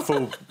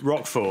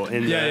roquefort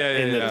in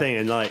the thing,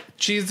 and like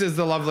cheese is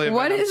the lovely event.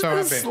 What I'm is so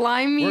the happy.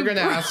 slimy? We're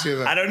gonna ask you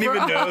that. I don't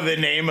even know the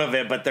name of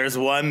it, but there's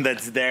one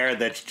that's there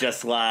that's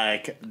just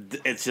like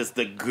it's just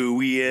the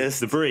gooeyest.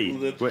 The brie.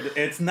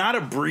 It's not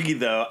a brie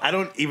though. I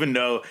don't even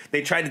know.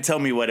 They tried to tell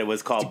me what it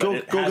was called.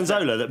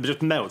 Gorgonzola that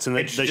just melts and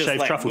they shave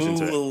like, truffles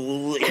into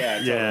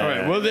it. Yeah. All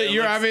right. Well,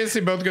 you're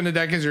obviously both going to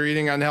die because you're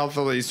eating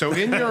unhealthily. So,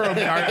 in your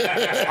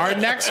our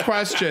next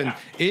question,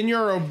 in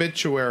your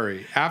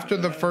obituary, after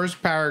the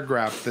first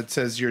paragraph that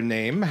says your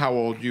name, how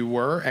old you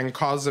were, and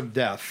cause of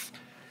death,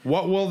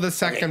 what will the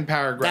second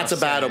paragraph? That's a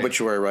bad say?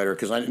 Obituary writer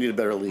because I need a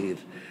better lead.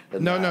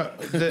 No.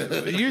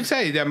 You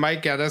say that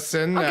Mike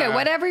Edison. Okay,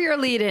 whatever your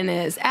lead-in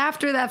is,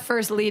 after that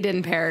first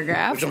lead-in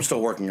paragraph, Which I'm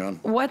still working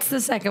on. what's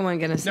the second one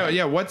going to say? No,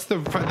 yeah. That's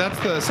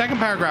the second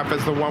paragraph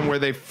is the one where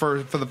they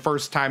for the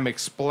first time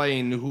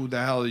explain who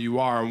the hell you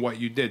are and what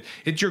you did.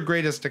 It's your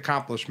greatest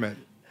accomplishment.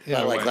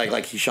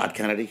 Like he shot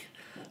Kennedy.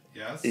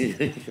 Yes.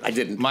 I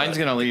didn't. Mine's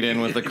going to lead in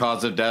with the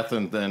cause of death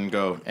and then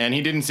go, and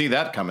he didn't see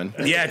that coming.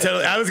 Yeah,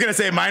 totally. I was going to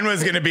say mine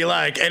was going to be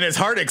like, and his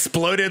heart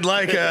exploded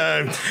like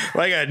a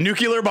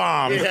nuclear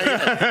bomb.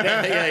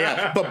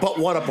 Yeah. But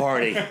what a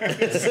party.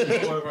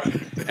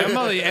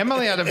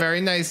 Emily had a very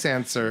nice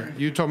answer.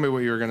 You told me what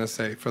you were going to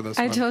say for this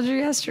I one. told you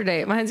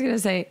yesterday. Mine's going to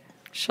say,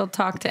 she'll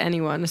talk to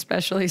anyone,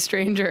 especially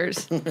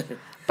strangers.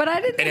 But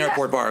I didn't. In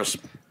airport bars.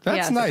 That's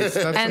Yes. nice.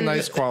 That's a And-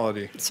 nice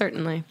quality.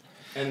 Certainly.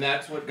 And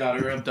that's what got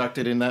her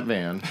abducted in that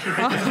van.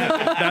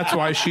 That's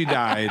why she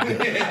died.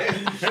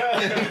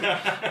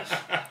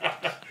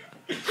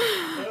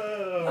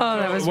 Oh,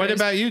 that was What very-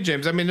 about you,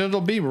 James? I mean,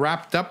 it'll be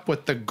wrapped up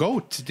with the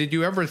goat. Did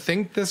you ever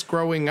think this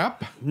growing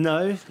up?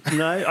 No.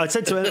 I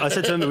said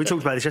to him, we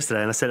talked about this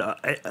yesterday, and I said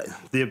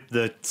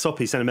the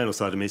soppy sentimental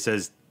side of me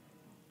says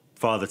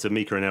father to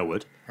Mika and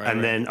Elwood,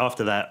 and then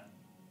after that,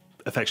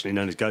 affectionately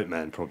known as Goat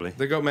Man, probably.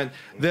 The Goat Man.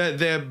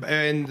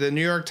 In the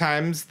New York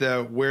Times,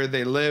 where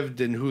they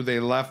lived and who they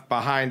left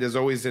behind is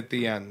always at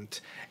the end.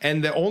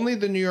 And only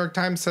the New York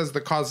Times says the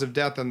cause of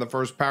death in the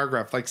first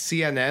paragraph. Like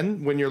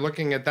CNN, when you're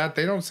looking at that,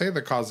 they don't say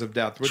the cause of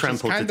death. Which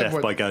Trampled is kind to of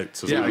death by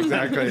goats. Or yeah, something.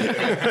 exactly.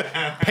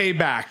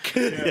 Payback.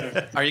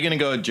 Yeah. Are you going to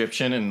go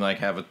Egyptian and like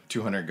have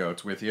 200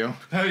 goats with you?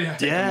 Oh, yeah.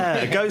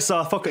 Yeah, goat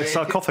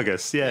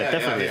sarcophagus. Yeah,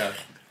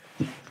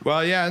 definitely.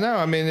 Well, yeah, no,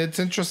 I mean, it's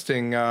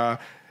interesting.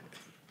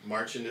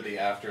 March into the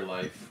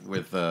afterlife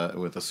with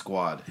a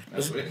squad.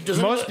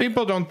 Most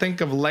people don't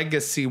think of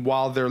legacy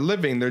while they're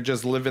living. They're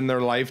just living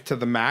their life to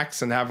the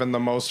max and having the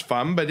most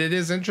fun. But it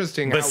is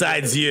interesting.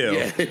 Besides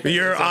you,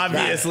 you're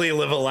obviously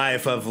live a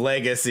life of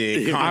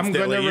legacy. I'm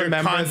going to You're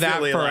remember that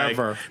constantly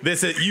forever.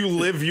 You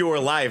live your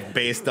life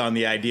based on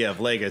the idea of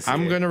legacy.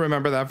 I'm going to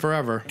remember that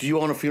forever. Do you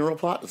own a funeral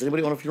plot? Does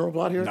anybody own a funeral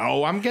plot here?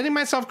 No, I'm getting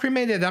myself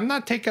cremated. I'm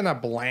not taking a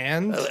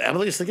bland.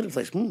 Emily's thinking it's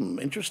like,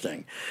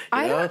 interesting.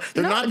 I don't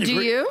They're know. not.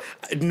 Do you?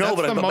 No,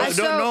 That's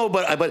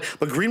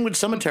but Greenwood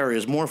Cemetery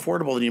is more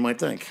affordable than you might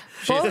think.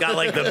 She's got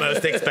like the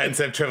most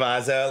expensive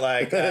Travazo,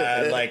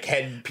 like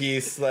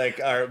headpiece, like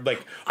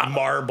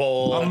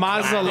marble, A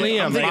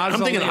mausoleum. I'm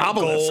thinking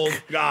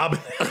obelisk. gold.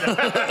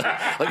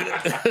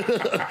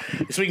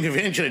 Speaking of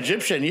ancient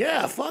Egyptian,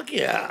 yeah, fuck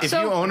yeah. If you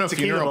own a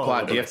funeral bottle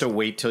plot, of do you have to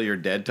wait till you're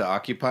dead to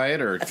occupy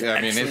it, or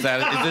I mean, is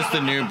this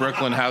the new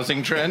Brooklyn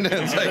housing trend?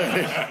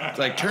 It's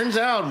like turns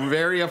out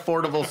very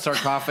affordable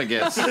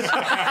sarcophagus,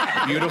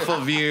 beautiful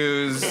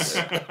views,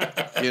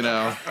 you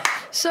know.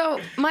 So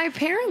my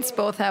parents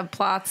both have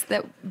plots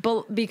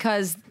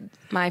because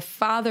my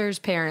father's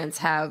parents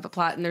have a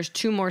plot, and there's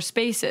 2 more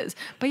spaces.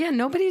 But yeah,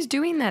 nobody's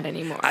doing that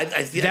anymore.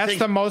 That's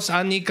the most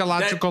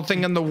unecological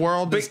thing in the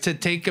world is to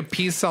take a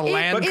piece of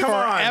land But come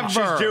on,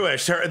 forever. she's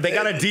Jewish. They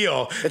got a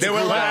deal. They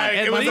were like,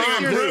 At it was least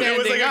like you're it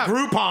was like standing a up.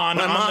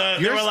 Groupon.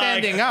 You're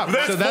standing up,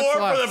 That's so that's 4 for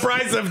less. the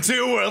price of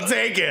 2. We'll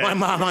take it. My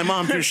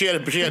mom, too, she had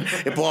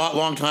it bought a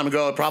long time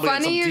ago. It probably had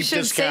some Funny you deep should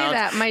discount. say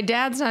that. My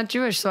dad's not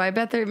Jewish, so I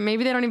bet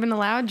maybe they don't even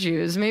allow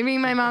Jews. Maybe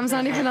my mom's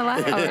not even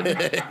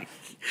allowed.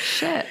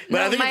 Shit.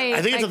 But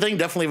I think it's a thing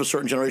definitely of a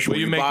certain generation. Will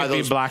where you make buy it be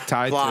those black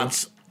tie, too?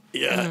 plots.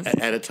 Yeah,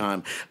 at a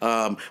time.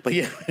 But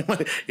yeah,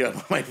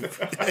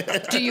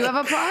 Do you have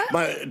a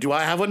plot? do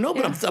I have one? No,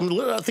 but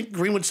I think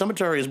Greenwood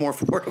Cemetery is more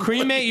affordable.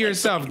 Cremate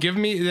yourself. Give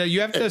me.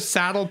 You have to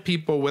saddle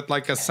people with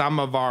like a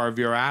samovar of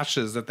your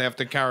ashes that they have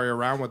to carry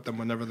around with them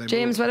whenever they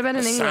James, move. what about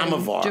in England?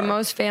 samovar. Do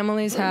most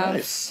families have?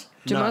 Nice.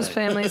 Do No. most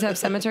families have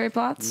cemetery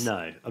plots?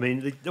 No, I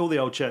mean all the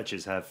old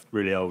churches have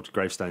really old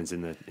gravestones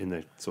in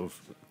the sort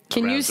of.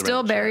 Can you around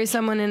still the bury church.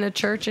 someone in a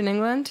church in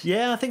England?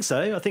 Yeah, I think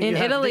so. I think In you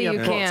have, Italy, I think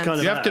you plots can't. kind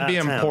of You have to out be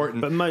of town,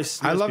 important. but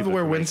most I love people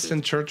where are cremated.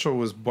 Winston Churchill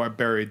was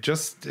buried,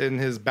 just in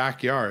his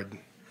backyard.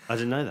 I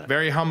didn't know that.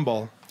 Very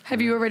humble.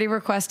 Have you already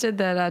requested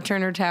that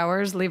Turner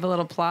Towers leave a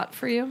little plot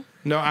for you?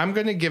 No, I'm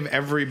going to give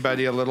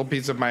everybody a little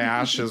piece of my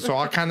ashes, so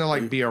I'll kind of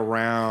like be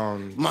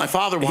around. My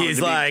father wanted He's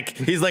to like,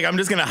 I'm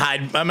just gonna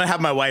hide. I'm gonna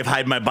have my wife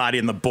hide my body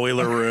in the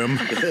boiler room.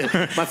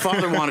 my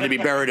father wanted to be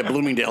buried at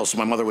Bloomingdale, so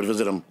my mother would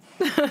visit him.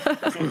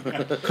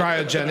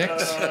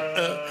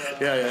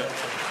 Cryogenics. Yeah.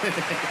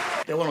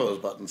 Yeah, one of those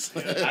buttons.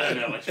 I don't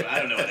know what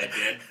I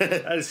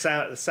did. That is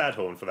sad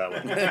horn for that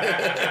one.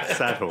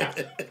 Sad horn.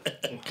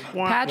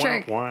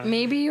 Patrick, Wah, wah.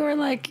 maybe you were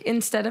like,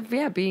 instead of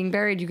being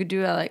buried, you could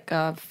do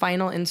a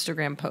final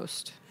Instagram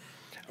post.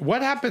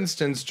 What happens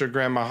to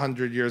Instagram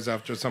 100 years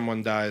after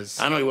someone dies?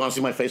 I don't know. You want to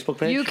see my Facebook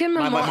page? You can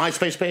my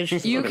MySpace page.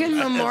 You can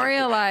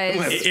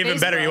memorialize. Even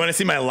better, you want to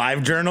see my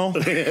live journal?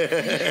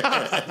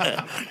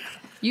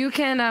 You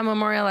can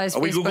memorialize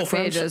we Google Facebook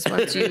friends? pages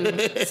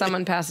once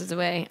someone passes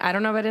away. I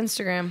don't know about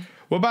Instagram.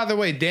 Well, by the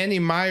way, Danny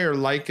Meyer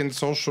likened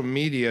social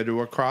media to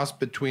a cross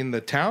between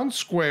the town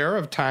square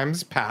of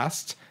times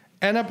past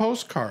and a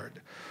postcard.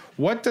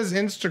 What does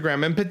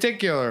Instagram in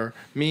particular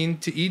mean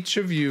to each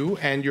of you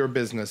and your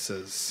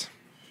businesses?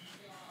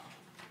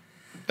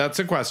 That's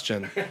a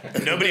question.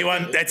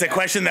 That's a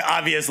question that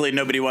obviously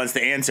nobody wants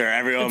to answer.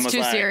 Everyone It's was too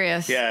like,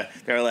 serious. Yeah,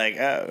 they're like,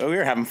 we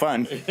were having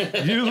fun.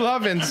 You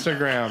love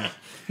Instagram.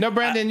 No,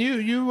 Brandon,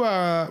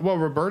 well,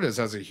 Roberta's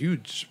has a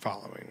huge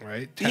following,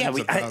 right? Tens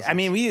of thousands. I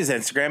mean, we use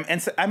Instagram,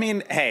 and I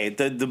mean, hey,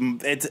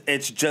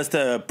 it's just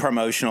a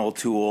promotional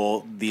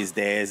tool these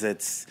days.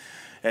 It's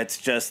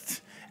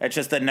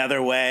just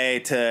another way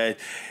to,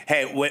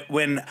 hey,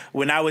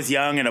 when I was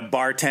young and a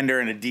bartender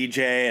and a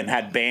DJ and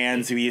had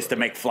bands who used to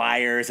make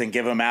flyers and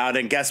give them out,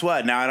 and guess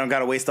what? Now I don't got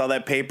to waste all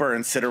that paper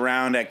and sit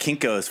around at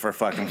Kinko's for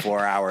fucking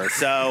 4 hours.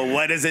 So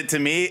what is it to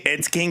me?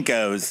 It's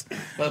Kinko's.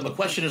 But the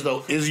question is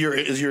though, is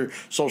your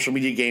social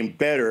media game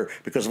better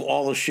because of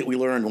all the shit we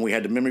learned when we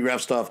had to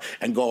mimeograph stuff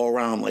and go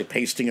around like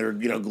pasting it or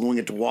gluing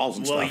it to walls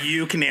and Well, stuff?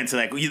 you can answer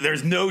that.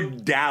 There's no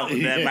doubt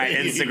that my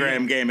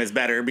Instagram game is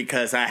better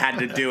because I had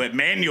to do it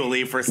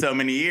manually for for so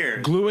many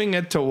years. Gluing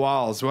it to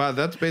walls. Wow,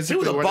 that's See, basically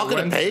with a what bucket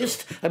it of went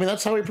paste. I mean,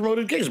 that's how we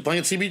promoted gigs. Playing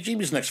at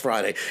CBGB's next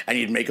Friday, and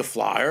you'd make a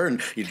flyer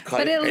and you'd cut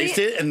But it, at paste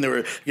it, and there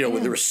were, there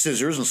were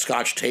scissors and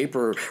Scotch tape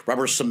or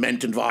rubber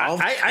cement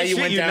involved. I and you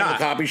shit went you down to not.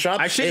 the copy shop.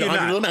 I shit ate you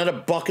 100 not. of them, and had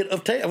a bucket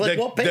of tape. Like,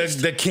 what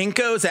paste? The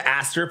Kinko's at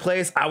Astor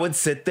Place, I would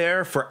sit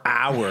there for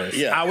hours.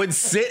 Yeah. I would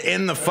sit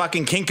in the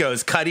fucking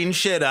Kinko's, cutting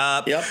shit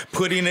up,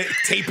 putting it,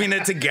 taping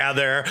it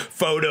together,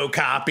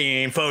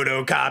 photocopying.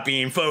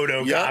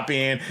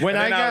 When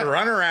I would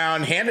run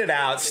around, hand it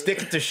out,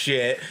 stick it to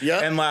shit.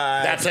 Yep. And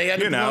like, That's how you had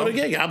to promote a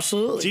gig.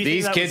 Absolutely.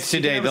 These kids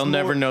today, they'll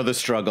never know the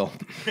struggle.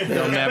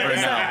 They'll never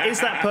know. Is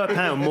that per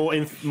pound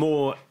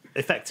more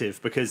effective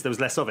because there was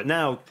less of it?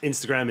 Now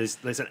Instagram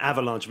there's an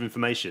avalanche of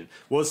information.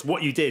 Was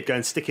what you did, go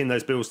and stick in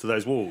those bills to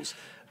those walls,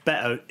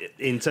 better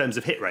in terms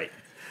of hit rate?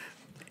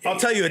 I'll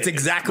tell you, it's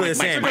exactly the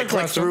same. I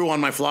click through on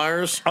my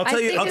flyers. I'll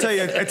tell you,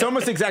 it's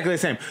almost exactly the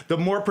same. The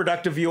more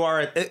productive you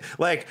are,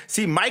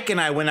 see, Mike and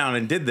I went out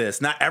and did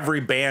this. Not every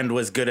band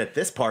was good at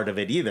this part of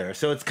it either.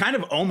 So it's kind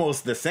of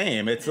almost the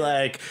same. It's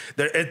like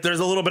there's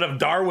a little bit of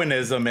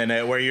Darwinism in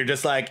it, where you're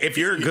just like, if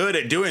you're good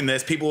at doing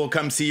this, people will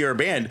come see your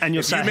band. And you're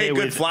if sat you here make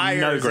good with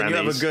flyers, no and you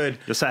have a Grammys. good.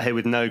 You're sat here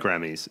with no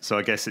Grammys, so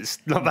I guess it's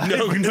not that.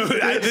 No,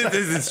 this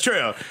is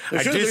true.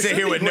 I do sit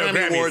here with no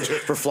Grammy Awards Grammys.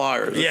 for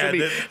flyers. Yeah, and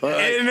if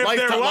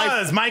there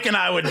was, Mike and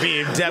I would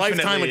be definitely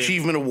Lifetime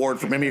Achievement Award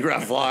for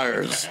mimeograph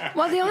flyers.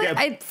 Well, the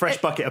only Fresh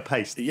bucket of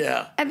paste.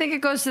 Yeah. I think it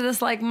goes to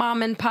this like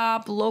mom and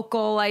pop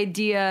local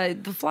idea.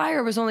 The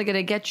flyer was only going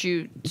to get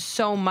you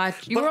so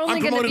much. You But were only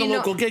I'm going to promoting be a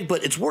local gig,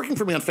 but it's working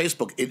for me on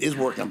Facebook. It is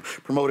working. I'm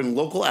promoting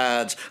local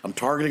ads. I'm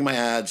targeting my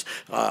ads.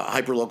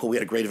 Hyper local. We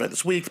had a great event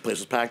this week. The place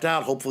was packed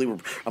out. Hopefully, I'm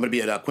going to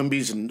be at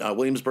Quimby's in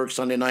Williamsburg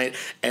Sunday night,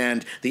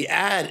 and the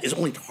ad is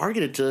only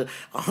targeted to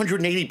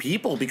 180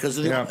 people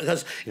because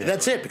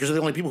that's it. Because they're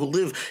the only people who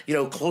live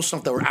close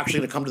enough that we're actually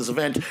going to come to this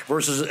event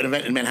versus an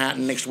event in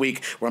Manhattan next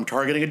week where I'm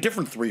targeting a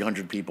different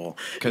 300 people.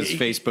 Because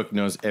Facebook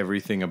knows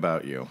everything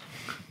about you.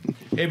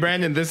 Hey,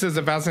 Brandon, this is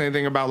a fascinating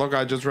thing about local.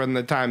 I just read in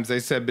the Times. They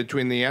said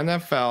between the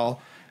NFL,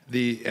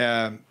 the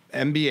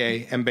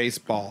NBA, and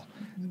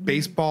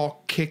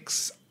baseball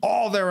kicks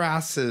all their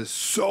asses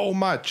so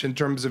much in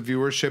terms of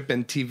viewership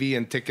and TV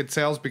and ticket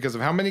sales because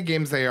of how many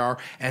games they are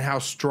and how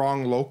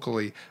strong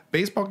locally.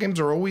 Baseball games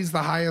are always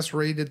the highest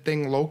rated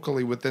thing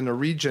locally within a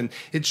region.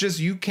 It's just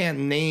you can't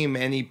name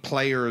any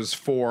players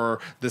for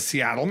the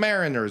Seattle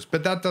Mariners,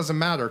 but that doesn't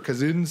matter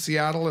because in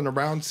Seattle and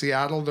around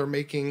Seattle, they're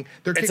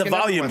It's a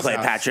volume play,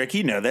 ass. Patrick.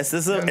 You know this.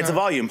 It's a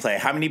volume play.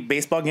 How many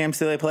baseball games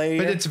do they play a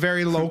year? But it's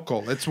very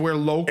local. It's where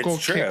local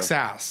kicks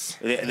ass.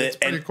 It's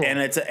pretty cool.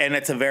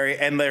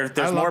 And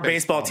there's more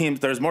baseball teams.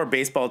 There's more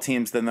baseball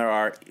teams than there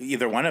are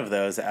either one of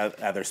those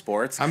other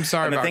sports. I'm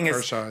sorry and the about thing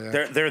Kershaw.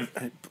 Is, they're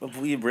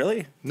we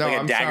really no. Like a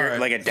I'm dagger, sorry.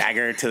 like a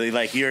dagger to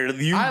like you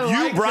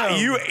brought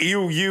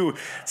you.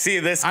 See,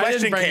 this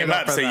question came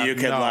up so you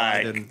could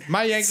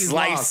my Yankees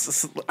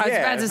slice. lost. I was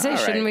about to say,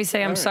 shouldn't we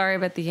say I'm right. sorry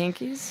about the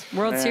Yankees?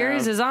 World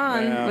Series is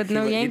on with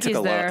no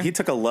Yankees there. He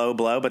took a low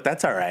blow, but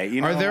that's all right.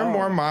 Are there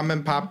more mom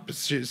and pop?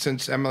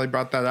 Since Emily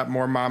brought that up,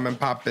 more mom and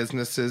pop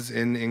businesses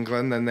in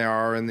England than there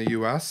are in the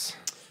U.S.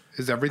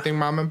 Is everything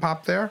mom and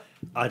pop there?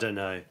 I don't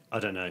know.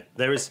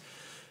 There is.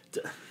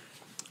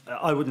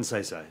 I wouldn't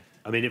say so.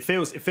 I mean, it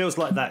feels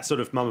like that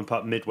sort of mum and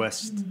pop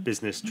Midwest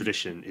business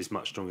tradition is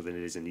much stronger than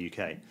it is in the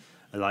UK.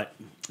 Like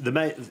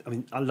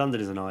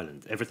London is an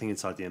island. Everything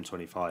inside the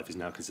M25 is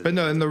now considered. But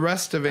no, in the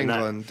rest of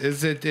England,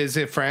 is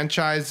it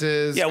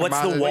franchises? Yeah, what's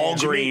the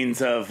commodities?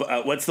 Walgreens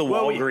of? What's the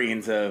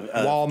Walgreens of?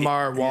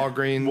 Walmart,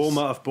 Walgreens.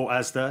 Walmart have bought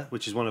Asda,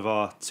 which is one of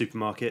our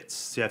supermarkets.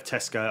 So you have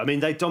Tesco. I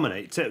mean, they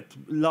dominate.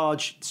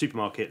 Large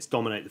supermarkets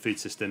dominate the food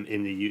system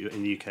in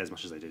the UK as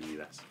much as they do in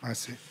the US. I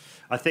see.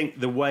 I think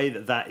the way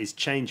that is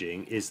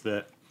changing is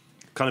that,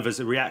 kind of as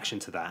a reaction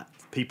to that,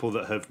 people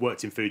that have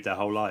worked in food their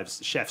whole lives,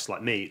 chefs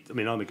like me, I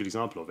mean, I'm a good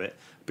example of it,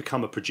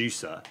 become a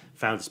producer,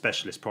 found a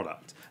specialist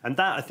product. And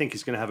that, I think,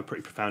 is going to have a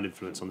pretty profound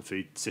influence on the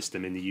food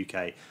system in the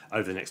UK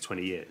over the next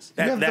 20 years.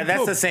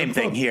 That's the same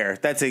thing here.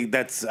 That's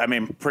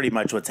pretty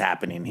much what's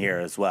happening here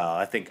as well.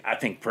 I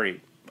think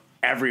pretty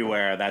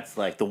everywhere that's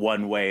like the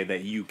one way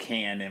that you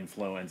can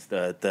influence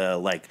the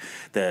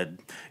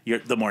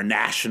more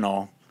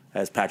national,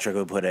 as Patrick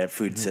would put it,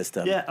 food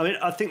system. Yeah, I mean,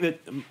 I think that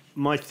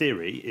my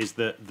theory is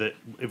that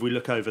if we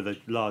look over the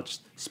large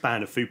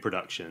span of food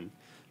production,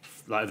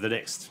 like over the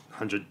next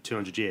 100,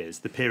 200 years,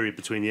 the period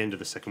between the end of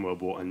the Second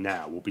World War and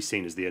now will be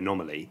seen as the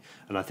anomaly.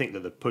 And I think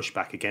that the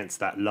pushback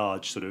against that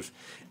large sort of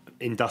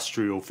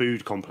industrial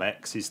food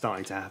complex is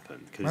starting to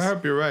happen. I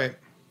hope you're right.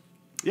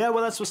 Yeah,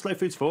 well, that's what slow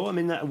food's for. I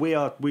mean, we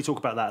talk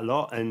about that a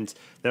lot, and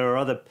there are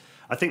other.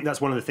 I think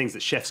that's one of the things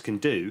that chefs can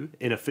do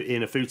in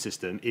a food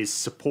system is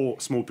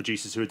support small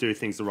producers who are doing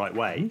things the right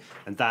way,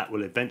 and that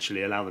will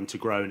eventually allow them to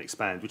grow and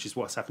expand, which is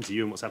what's happened to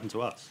you and what's happened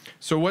to us.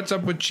 So what's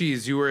up with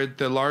cheese? You were at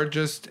the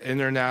largest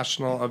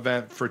international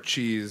event for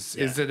cheese.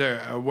 Yeah. Is it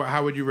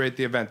how would you rate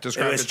the event?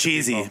 Describe it was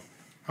cheesy. People.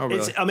 Oh,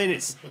 really?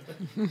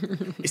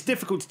 It's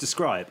difficult to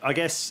describe. I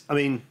guess,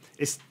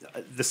 it's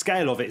the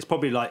scale of it is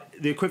probably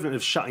like the equivalent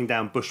of shutting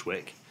down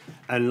Bushwick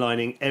and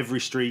lining every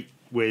street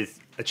with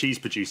a cheese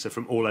producer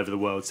from all over the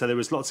world. So there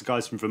was lots of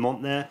guys from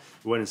Vermont there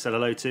who went and said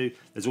hello to.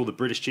 There's all the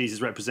British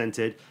cheeses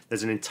represented.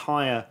 There's an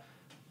entire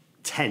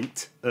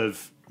tent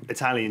of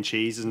Italian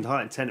cheese, there's an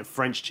entire tent of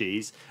French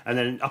cheese, and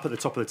then up at the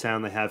top of the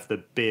town they have the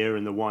beer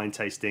and the wine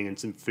tasting and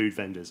some food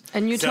vendors.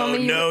 And you told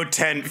me no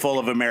tent full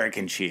of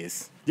American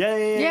cheese.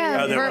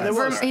 Yeah, there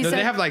was. he said,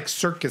 they have like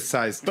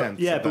circus-sized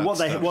tents. Yeah, of but that what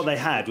stuff. they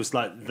had was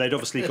like they'd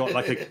obviously got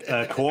like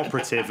a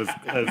cooperative of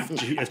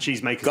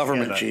cheesemakers.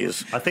 Government together.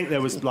 cheese. I think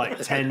there was like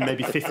 10,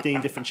 maybe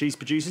 15 different cheese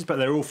producers, but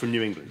they're all from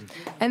New England.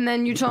 and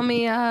then you told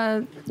me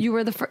you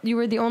were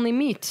the only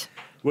meat.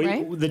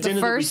 Right? The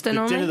dinner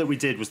only? that we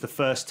did was the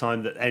first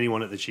time that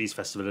anyone at the cheese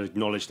festival had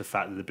acknowledged the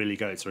fact that the billy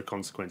goats are a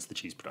consequence of the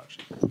cheese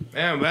production.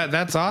 Man,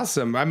 that's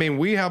awesome. I mean,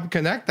 we helped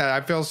connect that.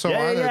 I feel so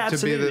honored to be the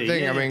absolutely,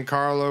 thing. yeah. I mean,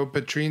 Carlo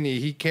Petrini,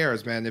 he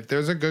cares, man. If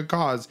there's a good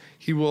cause,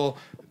 he will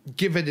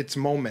give it its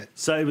moment.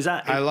 So it was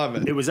I love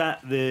it. It was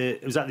at the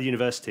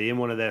university in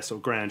one of their sort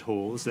of grand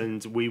halls,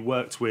 and we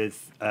worked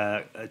with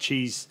a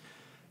cheese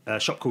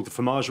shop called the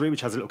Fromagerie,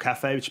 which has a little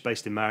cafe, which is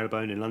based in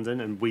Marylebone in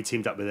London, and we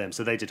teamed up with them.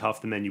 So they did half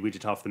the menu, we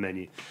did half the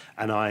menu,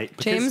 and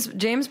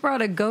James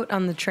brought a goat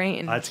on the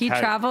train. He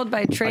traveled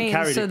by train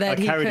so that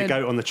I he carried could a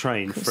goat on the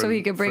train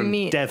bring from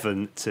meat.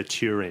 Devon to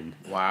Turin.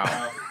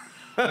 Wow.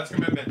 That's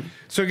commitment.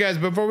 So, guys,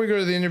 before we go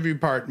to the interview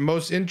part,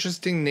 most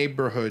interesting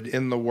neighborhood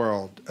in the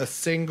world, a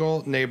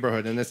single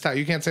neighborhood, and it's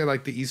you can't say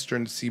like the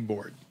Eastern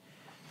Seaboard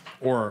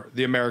or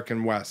the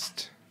American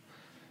West.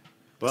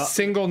 Well,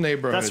 single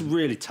neighborhood. That's a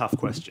really tough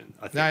question.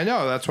 I think. I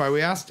know. That's why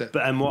we asked it.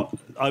 But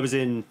I was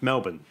in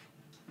Melbourne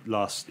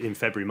in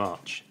February,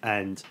 March,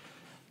 and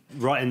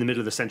right in the middle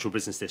of the central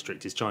business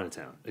district is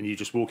Chinatown, and you're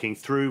just walking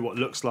through what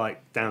looks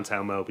like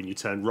downtown Melbourne. You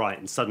turn right,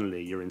 and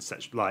suddenly you're in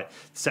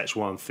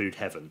Szechuan food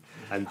heaven,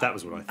 and that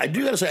was what I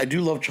do gotta say, I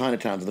do love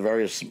Chinatown to the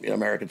various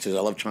American cities.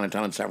 I love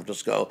Chinatown in San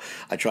Francisco.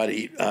 I try to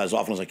eat as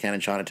often as I can in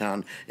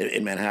Chinatown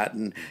in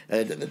Manhattan.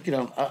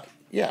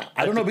 Yeah,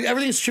 I don't know.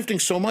 Everything's shifting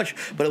so much,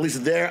 but at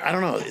least there, I don't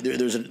know.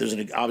 There's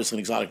obviously an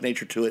exotic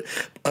nature to it.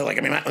 Look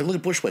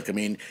at Bushwick. I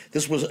mean,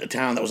 this was a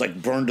town that was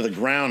like burned to the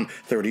ground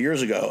 30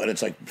 years ago, and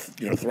it's like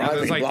thriving.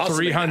 There's like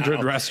 300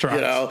 now.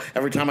 restaurants.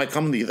 Every time I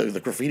come,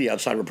 the graffiti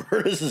outside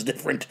Roberta's is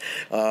different.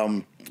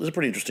 It's a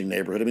pretty interesting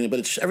neighborhood. I mean,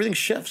 but everything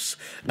shifts.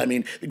 I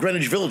mean,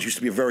 Greenwich Village used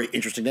to be a very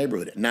interesting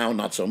neighborhood. Now,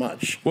 not so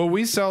much. Well,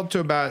 we sell to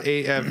about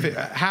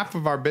half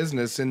of our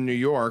business in New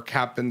York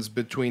happens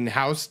between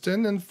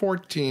Houston and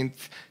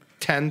 14th.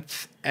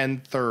 10th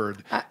and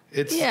 3rd.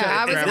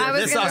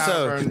 This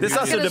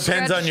also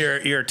depends on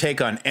your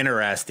take on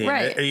interesting.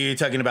 Right. Are you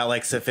talking about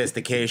like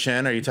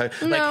sophistication? Are you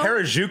talking like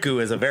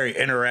Harajuku is a very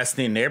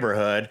interesting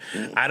neighborhood?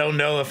 I don't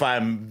know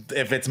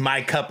if it's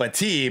my cup of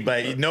tea,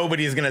 but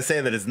nobody's gonna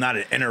say that it's not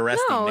an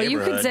interesting neighborhood. You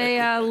could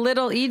say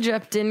Little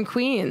Egypt in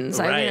Queens.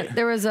 Right.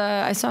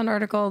 I saw an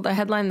article, the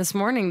headline this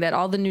morning that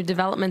all the new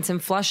developments in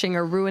Flushing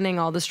are ruining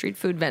all the street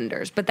food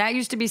vendors. But that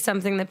used to be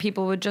something that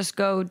people would just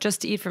go just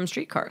to eat from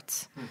street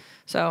carts.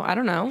 So I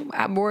don't know.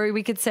 Or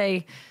we could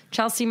say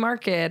Chelsea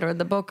Market or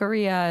the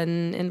Boqueria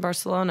in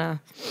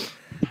Barcelona.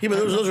 Yeah, but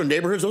those are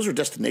neighborhoods. Those are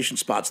destination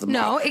spots. You're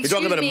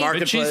talking about a marketplace.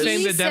 But she's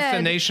saying the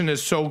destination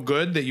is so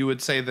good that you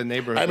would say the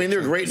neighborhood. I mean,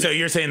 they're great. So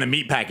you're saying the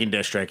meatpacking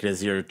district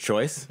is your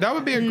choice? That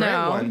would be a great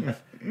one.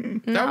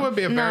 That would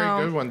be a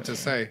very good one to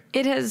say.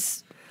 It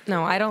has.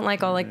 No, I don't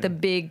like all like the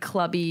big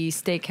clubby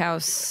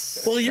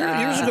steakhouse. Well,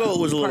 years ago it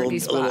was a little.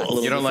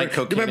 You don't like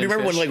cocaine? Do you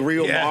remember when like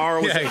Rio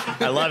Mar was?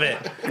 I love it.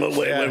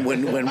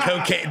 When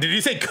Cocaine? Did you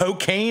say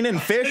cocaine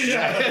and fish?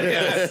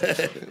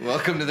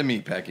 Welcome to the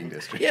meatpacking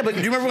district. Yeah, but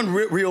do you remember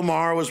when Rio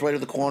Mar was right at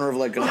the corner of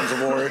like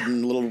Gonzavort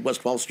and Little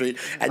West 12th Street,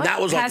 and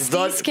that was like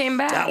Pastis came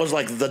back. That was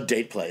like the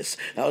date place.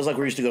 That was like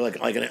where we used to go like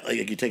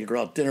you take a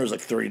girl out to dinner. It was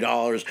like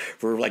 $30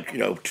 for like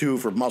two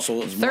for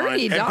mussel.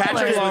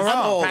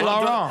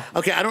 $30.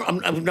 Okay,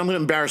 I'm going to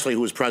embarrass who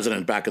was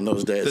president back in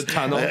those days. The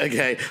Tunnel.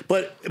 Okay,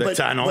 but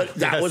that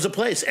Yes. was a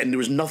place, and there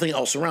was nothing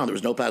else around. There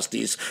was no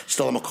pastis.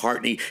 Stella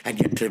McCartney had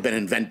yet to have been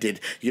invented.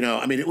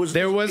 I mean, it was.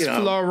 There was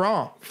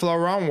Florent.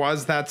 Florent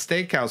was that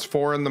steakhouse.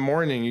 4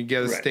 a.m, you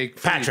get a steak.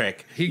 Free.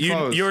 Patrick, He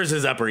closed. yours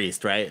is Upper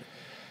East, right?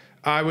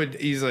 I would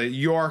easily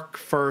York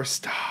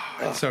first.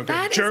 It's so good.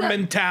 That is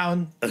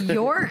Germantown.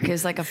 York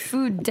is like a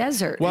food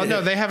desert. Well,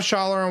 no, they have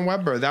Schaller and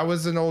Weber. That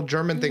was an old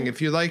German thing.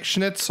 If you like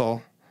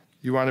schnitzel,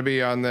 you want to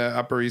be on the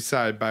Upper East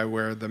Side by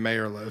where the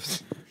mayor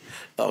lives.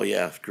 Oh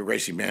yeah,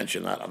 Gracie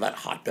Mansion, that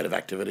hotbed of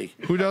activity.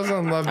 Who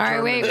doesn't love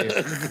Germany?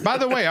 Wait. By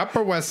the way,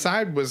 Upper West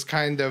Side was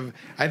kind of,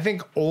 I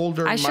think,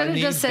 older I should have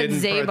money just said didn't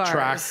Zabar's.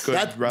 attract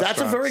good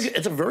restaurants.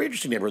 It's a very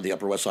interesting neighborhood, the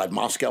Upper West Side.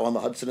 Moscow on the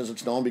Hudson, as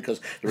it's known, because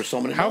there were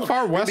so many. How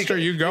far west are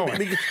you going?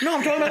 No,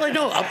 I'm talking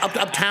about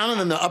uptown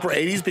and in the upper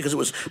 80s because it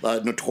was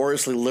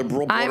notoriously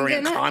liberal,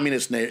 bordering a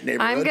communist neighborhood.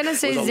 I'm going to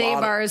say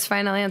Zabar's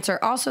final answer.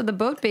 Also, the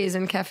Boat Bays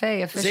and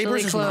Cafe officially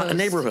Zabar's is closed. not a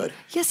neighborhood.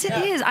 Yes, it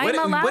is. I'm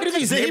allowed What are to.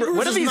 these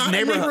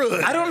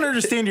neighborhoods? I don't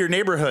understand your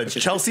neighborhoods.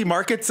 Chelsea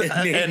Markets and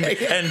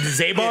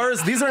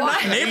Zabar's. These are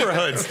not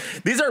neighborhoods.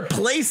 These are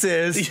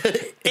places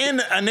in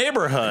a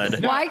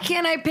neighborhood. Why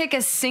can't I pick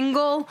a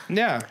single?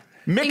 Yeah.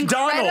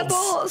 McDonald's,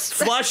 Incredible.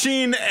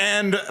 Flushing,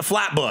 and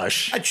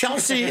Flatbush.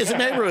 Chelsea is a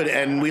neighborhood,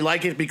 and we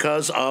like it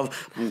because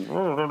of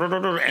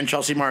and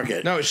Chelsea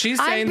Market. No, she's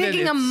saying I'm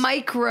picking that a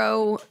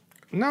micro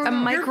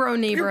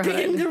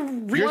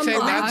neighborhood. You're saying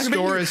that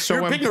store is so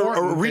you're picking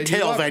important. a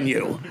retail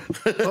venue.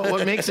 But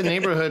what makes a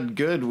neighborhood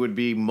good would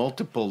be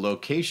multiple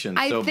locations.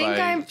 I so think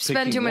by I spent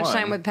picking too much one-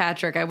 time with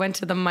Patrick. I went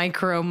to the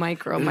micro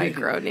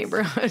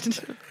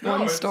neighborhood.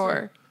 One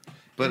store.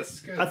 But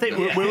I think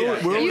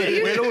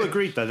we're all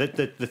agreed, though, that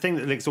the thing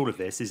that links all of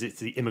this is it's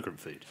the immigrant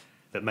food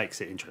that makes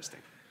it interesting.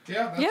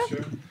 Yeah, Yeah. that's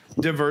true.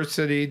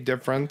 Diversity,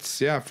 difference,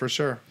 yeah, for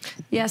sure.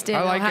 Yes,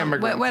 Daniel. I like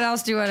immigrants. What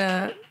else do you want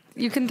to...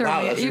 You can throw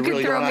Wow, me. that's You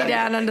really can throw good. me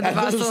down under the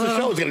bus a The show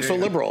little. is getting so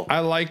liberal. I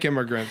like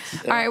immigrants.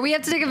 All right, we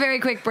have to take a very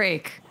quick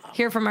break.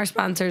 Hear from our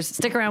sponsors.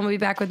 Stick around. We'll be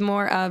back with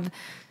more of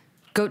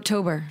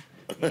GOATOBER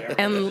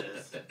and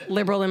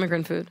liberal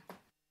immigrant food.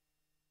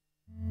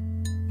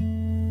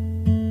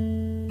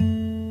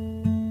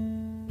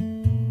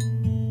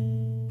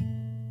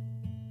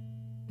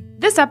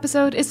 This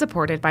episode is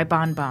supported by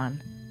Bon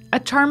Bon, a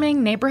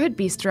charming neighborhood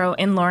bistro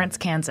in Lawrence,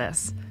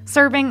 Kansas,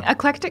 serving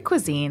eclectic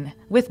cuisine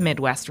with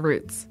Midwest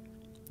roots.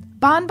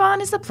 Bon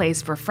Bon is a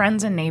place for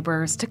friends and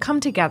neighbors to come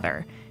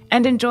together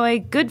and enjoy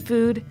good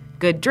food,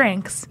 good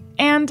drinks,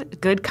 and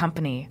good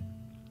company.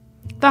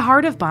 The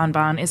heart of Bon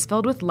Bon is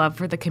filled with love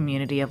for the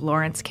community of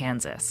Lawrence,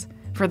 Kansas,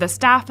 for the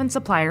staff and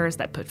suppliers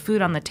that put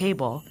food on the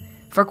table,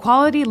 for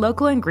quality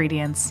local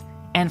ingredients,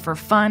 and for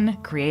fun,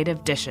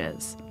 creative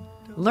dishes.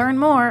 Learn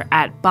more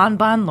at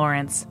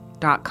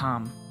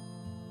bonbonlawrence.com.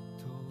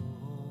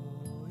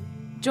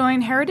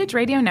 Join Heritage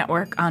Radio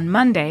Network on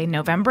Monday,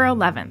 November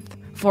 11th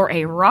for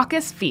a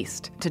raucous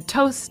feast to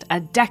toast a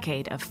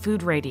decade of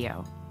food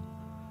radio.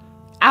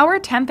 Our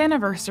 10th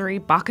anniversary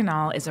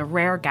Bacchanal is a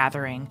rare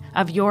gathering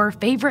of your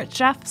favorite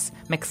chefs,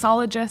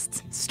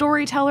 mixologists,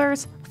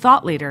 storytellers,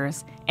 thought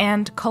leaders,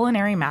 and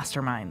culinary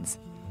masterminds.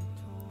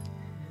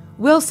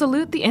 We'll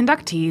salute the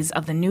inductees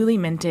of the newly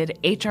minted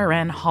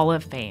HRN Hall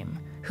of Fame,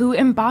 who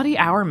embody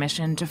our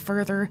mission to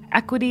further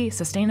equity,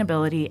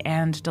 sustainability,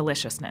 and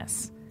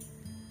deliciousness.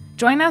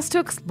 Join us to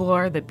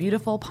explore the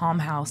beautiful Palm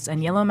House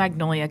and Yellow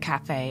Magnolia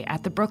Cafe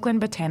at the Brooklyn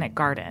Botanic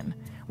Garden,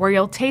 where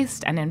you'll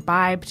taste and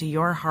imbibe to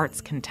your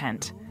heart's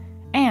content,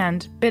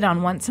 and bid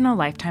on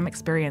once-in-a-lifetime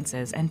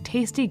experiences and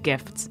tasty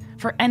gifts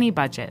for any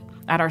budget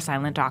at our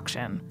silent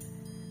auction.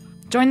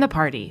 Join the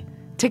party.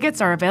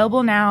 Tickets are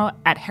available now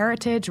at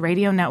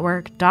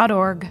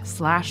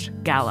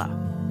heritageradionetwork.org/gala.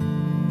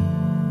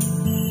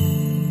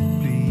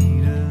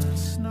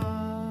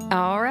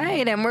 All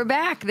right, and we're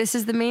back. This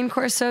is the Main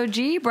Course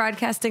OG,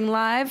 broadcasting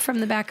live from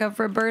the back of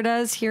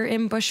Roberta's here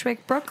in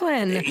Bushwick,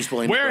 Brooklyn. East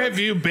Williamsburg. Where have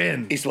you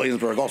been? East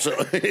Williamsburg,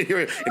 also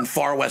here in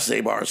far west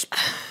Zabars.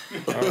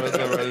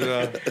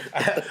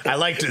 I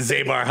liked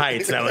Zabar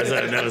Heights. That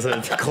was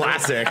a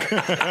classic.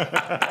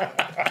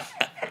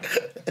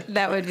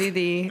 That would be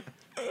the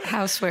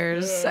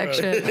housewares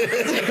section.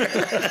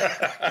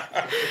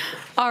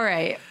 All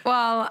right.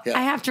 Well, Yeah.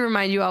 I have to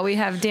remind you all, we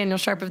have Daniel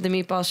Sharp of the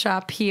Meatball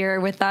Shop here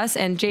with us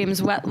and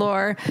James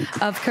Wetlore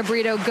of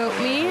Cabrito Goat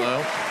Meat.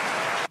 hello.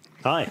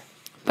 Hi.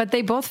 But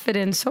they both fit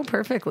in so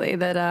perfectly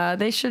that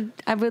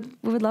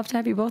we would love to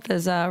have you both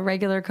as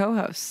regular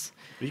co-hosts.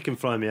 You can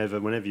fly me over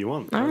whenever you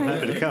want. All I'm right.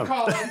 happy to come.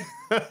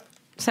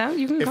 So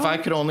you can If call. I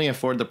could only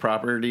afford the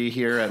property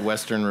here at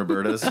Western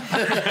Roberta's, but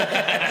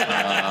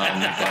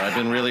I've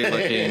been really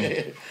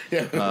looking.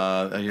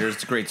 Here's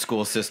the great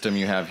school system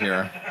you have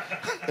here.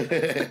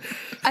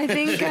 I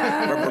think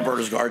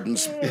Roberta's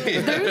Gardens.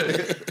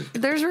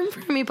 there's room for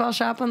a Meatball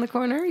Shop on the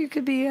corner. You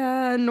could be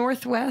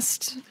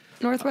Northwest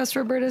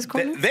Roberta's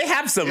corner. They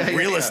have some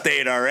real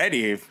estate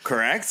already,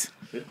 correct?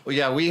 Well,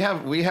 yeah, we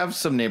have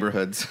some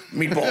neighborhoods.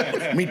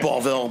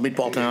 Meatballville,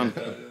 Meatball Town.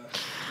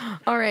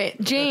 All right,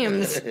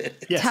 James,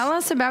 Yes. tell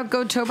us about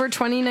GOATOBER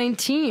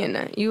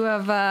 2019. You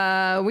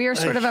have we are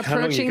sort of How long you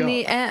approaching got?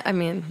 the end. I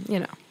mean,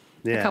 a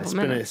Yeah, couple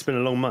minutes. it's been a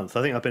long month.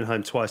 I think I've been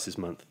home twice this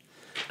month.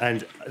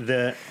 And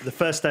the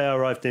first day I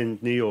arrived in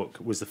New York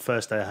was the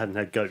first day I hadn't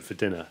had goat for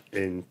dinner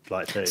in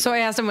like 30 So I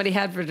asked him what he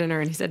had for dinner,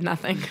 and he said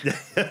nothing.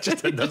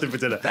 just had nothing for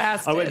dinner.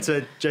 Bastard. I went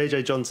to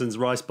JJ Johnson's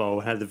Rice Bowl,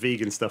 had the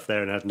vegan stuff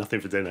there, and had nothing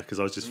for dinner because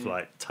I was just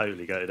like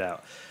totally goated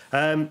out.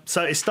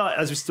 So it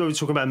started, as we were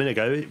talking about a minute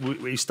ago,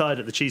 we started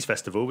at the Cheese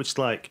Festival, which is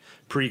like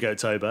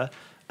pre-GOATOBER.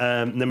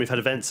 And then we've had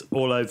events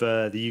all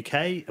over the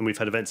UK, and we've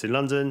had events in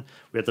London.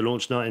 We had the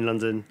launch night in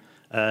London,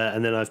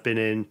 and then I've been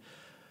in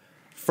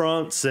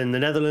France and the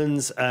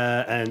Netherlands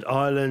and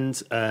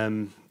Ireland.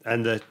 And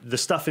the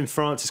stuff in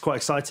France is quite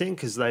exciting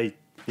because they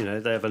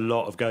have a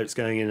lot of goats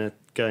going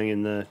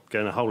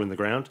a hole in the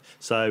ground.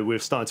 So we're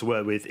starting to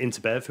work with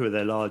Interbev, who are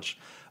their large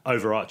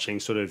overarching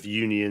sort of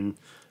union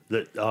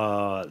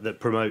that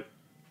promote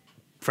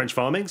French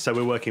farming. So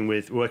we're working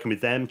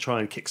with them, try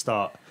and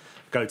kickstart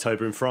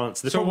GOATOBER in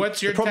France.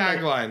 What's your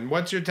tagline?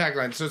 What's your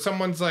tagline? So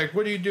someone's like,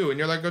 what do you do? And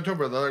you're like,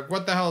 GOATOBER. They're like,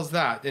 what the hell is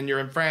that? And you're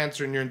in France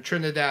or you're in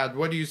Trinidad.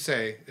 What do you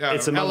say?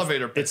 It's an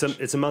elevator pitch.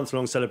 It's a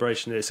month-long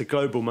celebration. It's a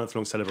global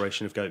month-long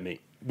celebration of goat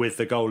meat with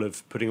the goal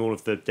of putting all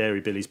of the dairy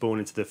billies born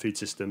into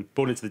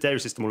the dairy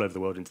system all over the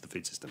world into the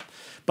food system.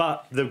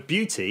 But the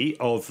beauty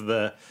of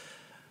the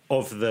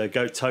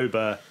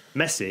GOATOBER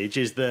message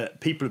is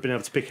that people have been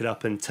able to pick it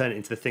up and turn it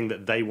into the thing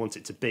that they want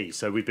it to be.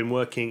 So we've been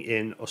working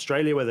in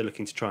Australia where they're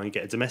looking to try and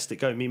get a domestic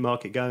goat meat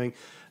market going.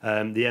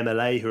 The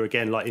MLA, who are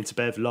again like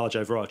Interbev, large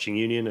overarching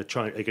union, are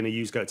going to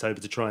use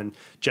GOATOBER to try and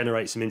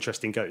generate some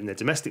interesting goat in their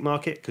domestic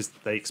market because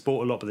they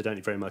export a lot, but they don't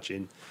eat very much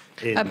in.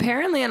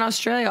 Apparently in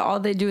Australia,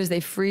 all they do is they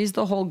freeze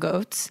the whole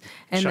goats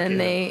and then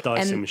they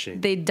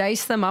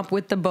dice them up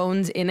with the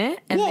bones in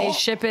it and they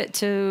ship it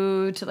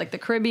to like the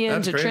Caribbean,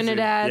 That's to crazy.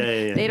 Trinidad.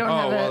 Yeah. They don't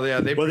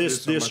have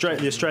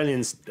the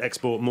Australians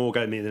export more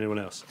goat meat than anyone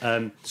else.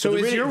 So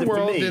is your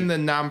world in the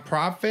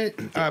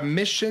nonprofit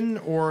mission,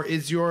 or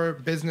is your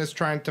business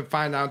trying to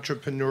find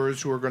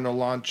entrepreneurs who are going to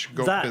launch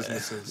goat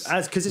businesses?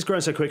 Because it's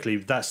growing so quickly,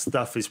 that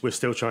stuff we're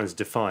still trying to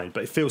define.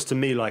 But it feels to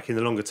me like in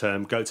the longer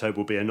term, GOATOBER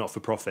will be a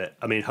not-for-profit.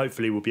 I mean,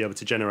 hopefully we'll be able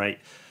to generate.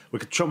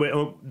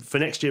 For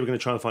next year, we're going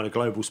to try and find a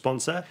global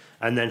sponsor,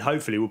 and then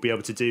hopefully we'll be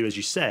able to do, as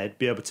you said,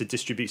 be able to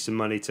distribute some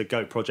money to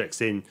goat projects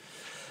in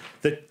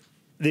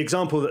the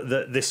example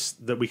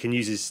that we can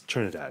use is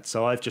Trinidad.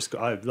 So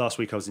last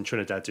week I was in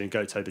Trinidad doing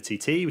GOATOBER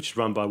TT, which is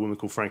run by a woman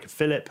called Franca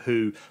Phillip,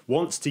 who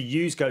wants to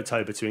use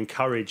GOATOBER to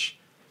encourage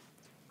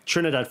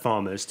Trinidad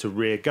farmers to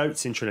rear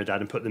goats in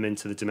Trinidad and put them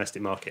into the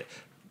domestic market.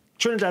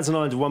 Trinidad's an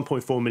island of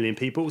 1.4 million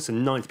people. It's the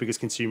 9th biggest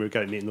consumer of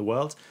goat meat in the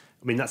world.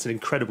 I mean, that's an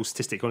incredible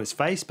statistic on its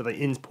face, but they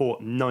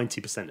import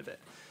 90% of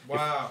it.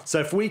 Wow. So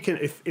if we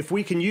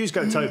can use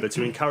GOATOBER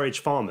to encourage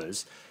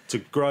farmers to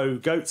grow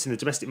goats in the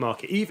domestic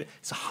market, even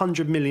it's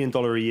 $100 million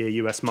a year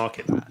US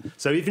market.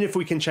 So even if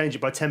we can change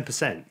it by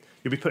 10%,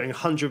 you'll be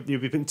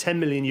putting 10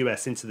 million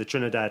US into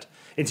Trinidad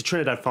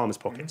farmers'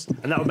 pockets,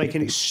 and that would make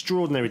an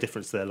extraordinary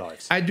difference to their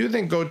lives. I do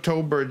think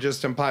GOATOBER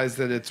just implies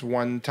that it's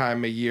one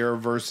time a year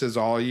versus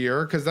all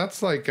year, because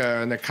that's like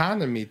an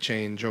economy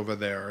change over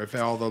there. If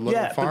all the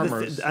little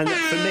farmers. And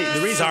for me,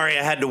 the reason. Sorry,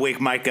 I had to wake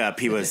Mike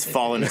up. He was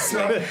falling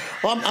asleep.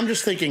 Well, I'm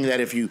just thinking that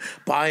if you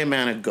buy a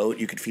man a goat,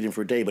 you could feed him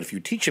for a day. But if you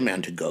teach a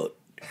man to goat,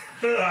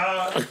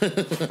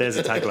 there's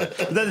a tagline.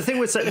 The thing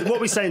what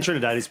we say in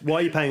Trinidad is, why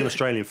are you paying an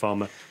Australian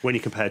farmer when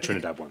you compare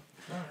Trinidad one?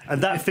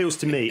 And that feels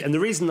to me, and the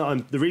reason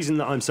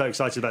that I'm so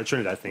excited about the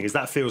Trinidad thing is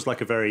that feels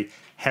like a very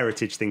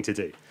heritage thing to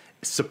do.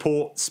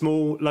 Support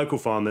small local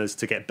farmers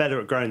to get better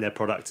at growing their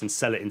products and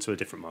sell it into a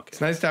different market.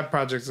 It's nice to have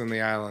projects in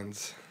the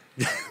islands.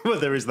 Well,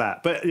 there is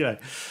that, but you know,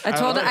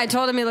 I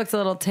told him he looked a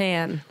little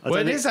tan. Well,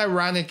 it is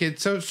ironic.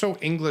 It's so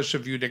English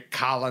of you to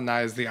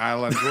colonize the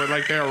islands where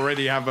like they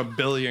already have 1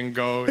 billion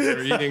goats.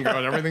 They're eating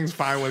goat. Everything's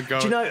fine with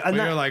goats. Do you know, and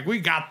you're like, we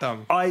got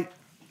them.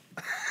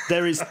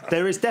 There is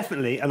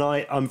definitely, and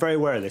I'm very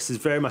aware of this. There's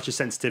very much a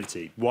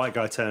sensitivity. White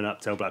guy turn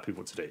up, tell black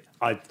people what to do.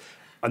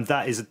 And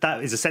that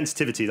is a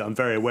sensitivity that I'm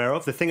very aware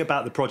of. The thing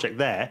about the project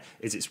there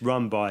is it's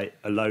run by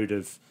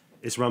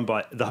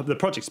the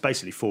project's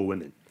basically 4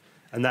 women.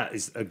 And that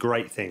is a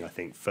great thing, I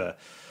think, for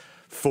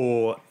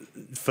the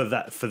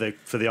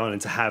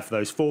island to have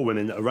those 4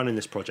 women that are running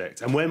this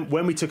project. And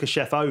when we took a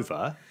chef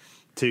over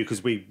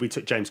because we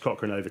took James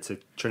Cochran over to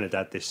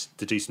Trinidad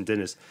to do some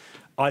dinners,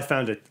 I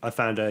found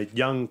a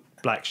young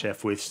black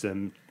chef with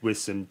some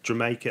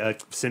Jamaica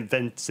St.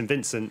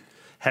 Vincent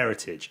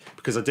heritage,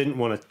 because I didn't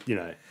want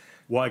to,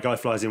 white guy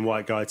flies in,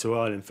 white guy to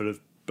Ireland full of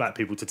black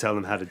people to tell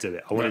them how to do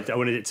it. I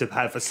wanted it to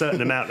have a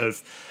certain amount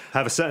of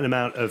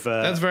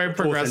that's very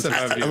progressive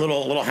of you. A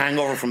little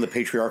hangover from the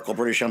patriarchal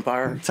British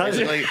Empire.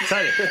 Totally.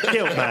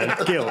 Guilt, man,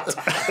 guilt.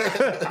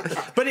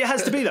 But it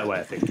has to be that way,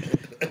 I think.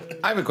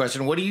 I have a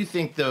question. What do you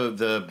think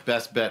the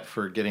best bet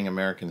for getting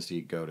Americans to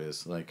eat goat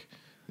is? Like,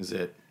 is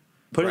it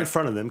put it in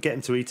front of them, get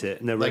them to eat it,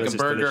 and they'll like realize a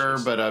burger?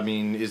 Delicious. But I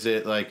mean, is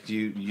it like, do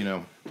you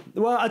know?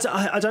 Well, I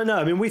don't know.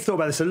 I mean, we've thought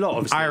about this a lot.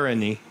 Obviously,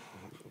 irony.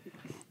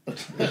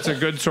 It's a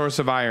good source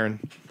of iron.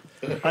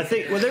 I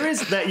think. Well, there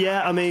is that.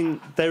 Yeah, I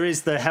mean, there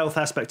is the health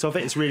aspect of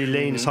it. It's really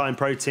lean. It's high in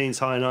protein. It's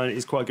high in iron.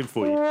 It's quite good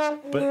for you.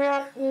 But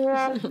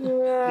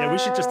yeah, we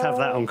should just have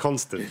that on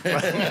constant.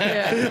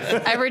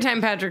 Yeah. Every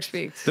time Patrick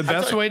speaks. The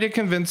best way to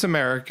convince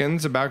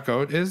Americans about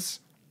goat is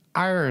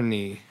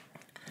irony.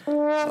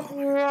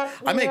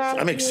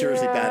 I make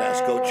seriously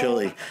badass goat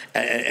chili,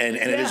 and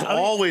it is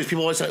always,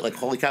 people always say like,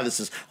 holy cow,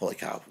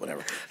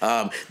 whatever.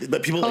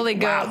 But people holy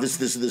like, wow,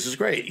 this is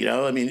great.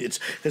 I mean,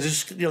 it's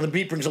because the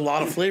meat brings a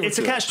lot of flavor. It's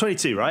a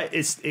catch-22, right?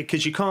 It's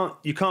because you can't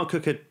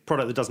cook a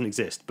product that doesn't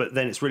exist, but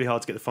then it's really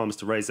hard to get the farmers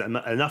to raise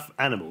enough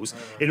animals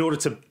in order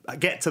to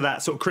get to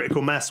that sort of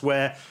critical mass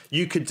where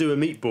you could do a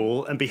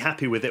meatball and be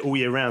happy with it all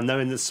year round,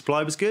 knowing the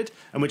supply was good,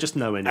 and we're just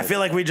nowhere near. I feel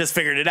like we just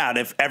figured it out.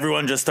 If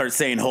everyone just starts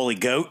saying "holy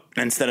goat"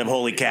 instead instead of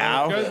holy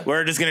cow.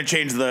 We're just going to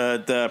change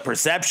the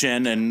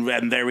perception,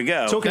 and there we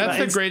go. That's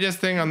the greatest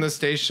thing on the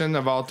station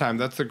of all time.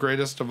 That's the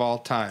greatest of all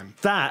time.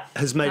 That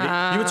has made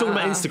it. You were talking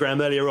about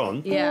Instagram earlier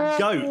on. Yeah.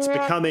 GOAT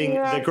becoming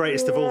the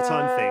greatest of all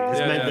time thing has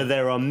meant that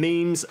there are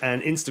memes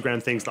and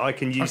Instagram things that I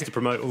can use to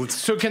promote all.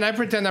 So can I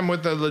pretend I'm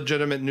with a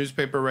legitimate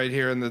newspaper right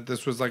here and that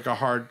this was like a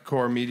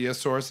hardcore media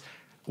source?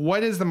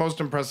 What is the most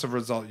impressive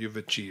result you've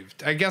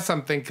achieved? I guess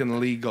I'm thinking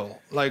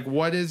legal. Like,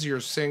 what is your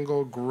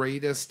single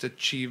greatest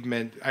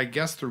achievement, I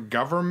guess, through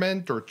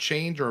government or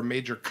change or a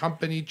major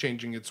company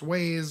changing its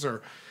ways?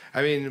 Or,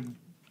 I mean...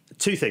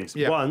 Two things.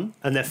 Yeah. One,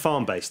 and they're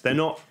farm-based. They're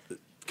not...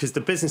 Because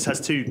the business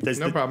has two... There's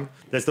problem.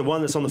 There's the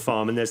one that's on the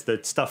farm, and there's the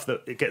stuff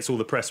that it gets all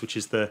the press, which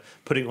is the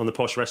putting it on the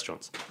posh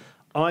restaurants.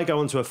 I go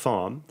onto a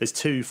farm. There's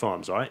 2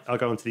 farms, right? I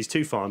go onto these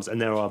 2 farms, and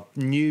there are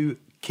new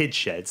kid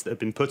sheds that have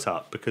been put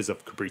up because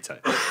of Cabrito.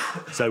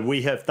 So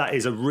that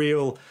is a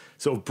real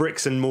sort of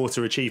bricks and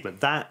mortar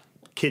achievement. That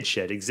kid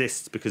shed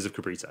exists because of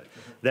Cabrito.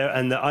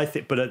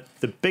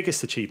 The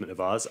biggest achievement of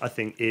ours, I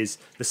think, is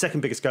the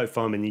second biggest goat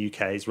farm in the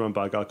UK is run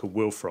by a guy called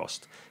Will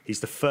Frost.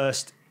 He's the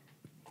first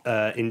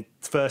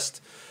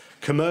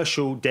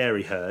commercial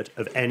dairy herd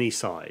of any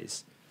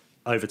size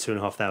over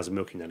 2,500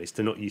 milking nannies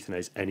to not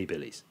euthanize any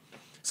billies.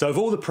 So of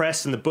all the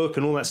press and the book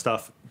and all that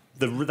stuff,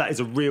 that is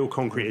a real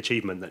concrete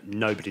achievement that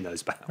nobody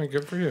knows about.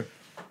 Good for you.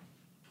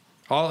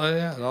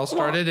 It all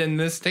started in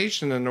this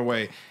station in a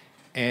way.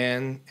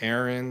 And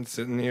Aaron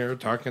sitting here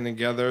talking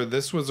together.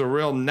 This was a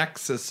real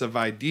nexus of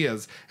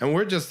ideas. And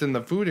we're just in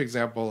the food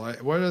example.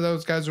 What are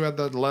those guys who had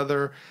the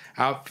leather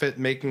outfit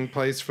making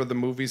place for the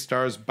movie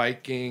stars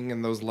biking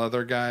and those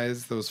leather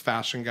guys, those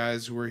fashion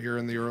guys who were here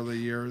in the early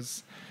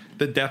years?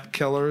 The Death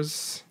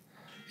Killers.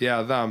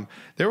 Yeah, them.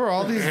 There were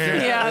all these...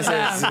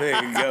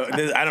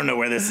 I don't know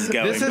where this is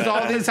going. This is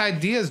all these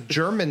ideas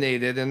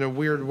germinated in a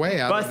weird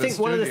way out but of I think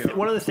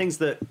one of the things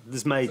that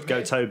has made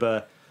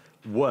GOATOBER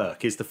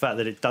work is the fact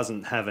that it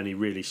doesn't have any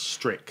really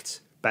strict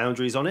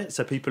boundaries on it.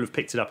 So people have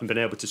picked it up and been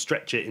able to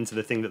stretch it into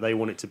the thing that they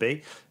want it to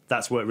be.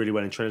 That's worked really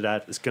well in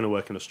Trinidad. It's going to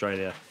work in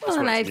Australia. Well,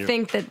 and I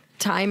think that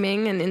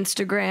timing and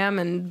Instagram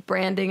and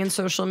branding and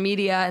social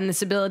media and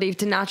this ability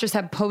to not just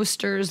have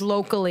posters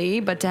locally,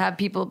 but to have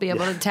people be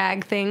able to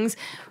tag things,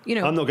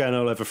 I'm not going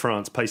all over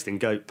France pasting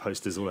goat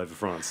posters all over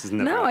France.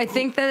 I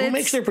think that Who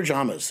makes their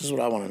pajamas? This is what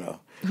I want to know.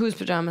 Whose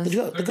pajamas?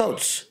 The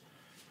goats.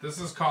 This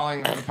is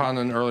calling upon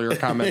an earlier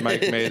comment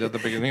Mike made at the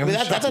beginning of the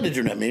show. That's an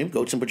internet meme.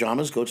 Goats in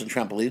pajamas, goats in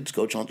trampolines,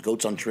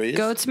 goats on trees.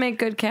 Goats make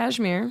good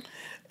cashmere.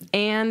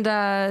 And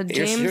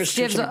James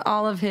gives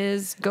all of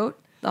his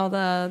all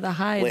the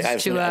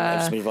hides to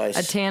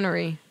a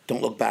tannery.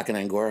 Don't look back in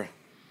Angora.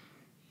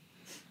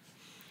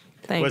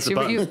 Thanks. You've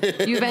ended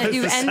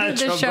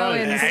the show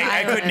in silence.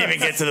 I couldn't even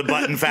get to the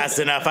button fast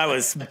enough. I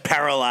was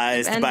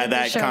paralyzed by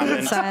that comment.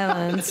 In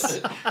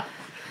silence.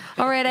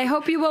 All right, I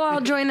hope you will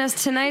all join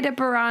us tonight at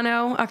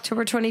Burano,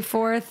 October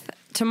 24th.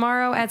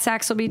 Tomorrow at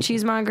Saxelby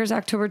Cheesemongers,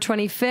 October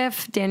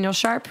 25th. Daniel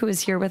Sharp, who is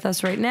here with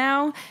us right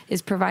now,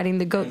 is providing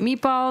the goat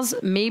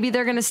meatballs. Maybe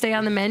they're going to stay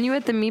on the menu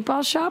at the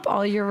meatball shop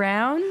all year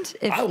round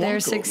if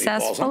they're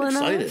successful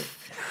enough.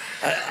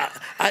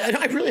 Excited.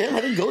 I really am.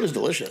 I think goat is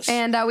delicious.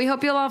 And we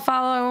hope you'll all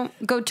follow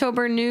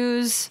GOATOBER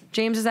News.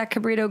 James is at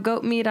Cabrito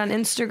Goat Meat on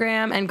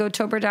Instagram and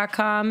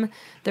GOATOBER.com.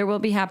 There will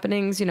be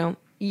happenings,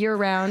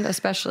 year-round,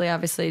 especially,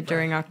 obviously,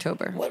 during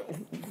October. What?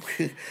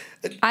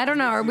 I don't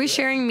know. Are we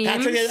sharing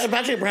memes?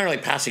 Patrick and Brian are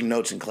like passing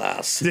notes in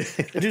class.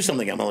 Do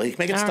something, Emily.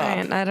 Make it stop.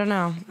 Right. I don't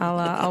know.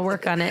 I'll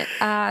work on it.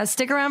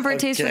 Stick around for a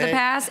taste for the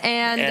past.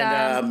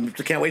 And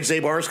can't wait.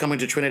 Zabar is coming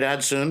to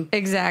Trinidad soon.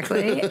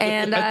 Exactly.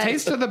 And a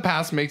taste of the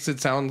past makes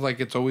it sound like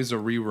it's always a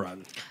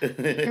rerun.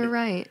 You're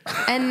right.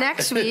 And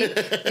next week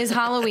is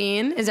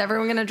Halloween. Is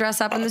everyone going to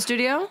dress up in the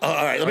studio? Oh,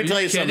 all right. Let me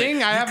tell you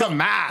something. I have a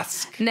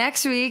mask.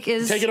 Next week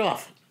is... Take it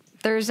off.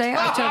 Thursday,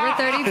 October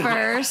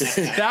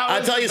 31st.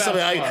 I'll tell you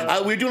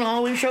something. We're doing a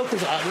Halloween show because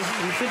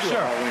we should do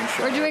a Halloween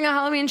show. We're doing a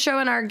Halloween show,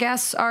 and our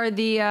guests are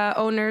the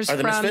owners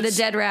from Misfits? the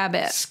Dead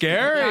Rabbit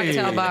Scary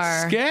cocktail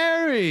bar.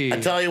 Scary. I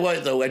tell you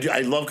what, though,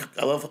 I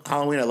love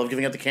Halloween. I love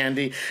giving out the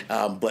candy,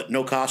 but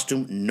no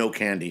costume, no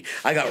candy.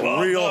 I got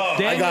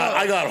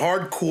I got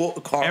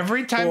hardcore.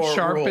 Every time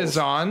Sharp rules. is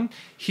on,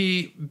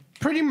 he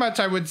pretty much,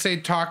 I would say,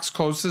 talks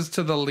closest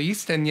to the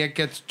least and yet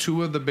gets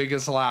 2 of the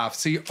biggest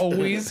laughs. He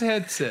always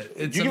hits it.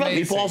 It's you amazing.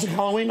 You give out meatballs in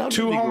Halloween now?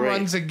 2 home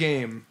runs a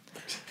game.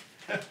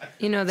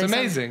 It's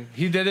amazing.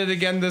 He did it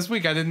again this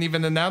week. I didn't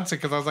even announce it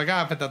because I was like,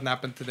 if it doesn't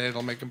happen today,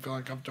 it'll make him feel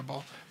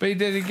uncomfortable. But he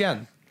did it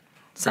again.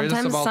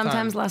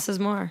 Sometimes less is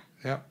more.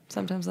 Yep.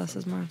 Sometimes less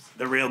is more.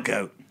 The real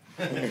goat.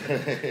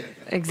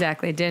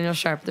 Exactly. Daniel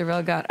Sharp, the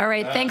real goat. All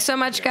right. Thanks so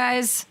much,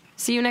 guys.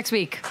 See you next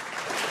week.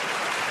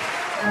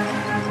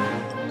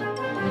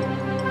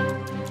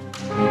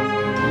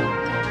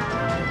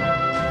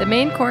 The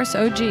Main Course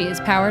OG is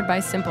powered by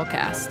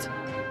Simplecast.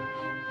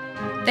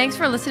 Thanks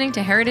for listening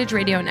to Heritage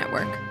Radio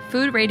Network,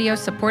 food radio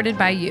supported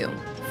by you.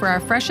 For our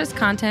freshest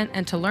content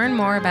and to learn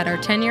more about our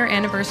 10-year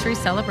anniversary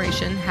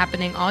celebration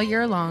happening all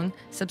year long,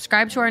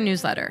 subscribe to our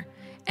newsletter.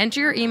 Enter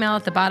your email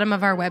at the bottom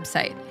of our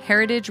website,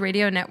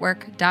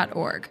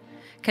 heritageradionetwork.org.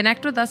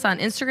 Connect with us on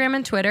Instagram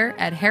and Twitter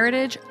at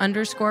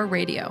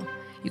heritage_radio.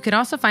 You can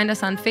also find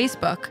us on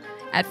Facebook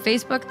at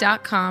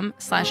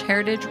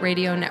facebook.com/Heritage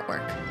Radio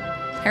Network.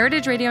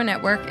 Heritage Radio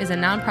Network is a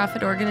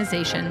nonprofit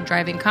organization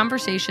driving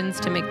conversations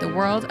to make the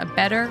world a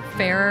better,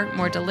 fairer,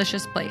 more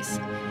delicious place.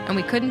 And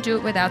we couldn't do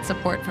it without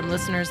support from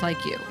listeners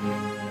like you.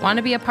 Want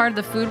to be a part of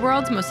the food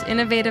world's most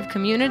innovative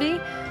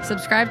community?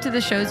 Subscribe to the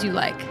shows you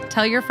like,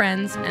 tell your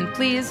friends, and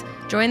please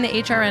join the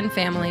HRN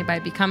family by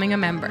becoming a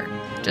member.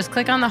 Just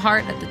click on the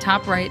heart at the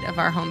top right of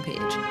our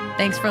homepage.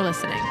 Thanks for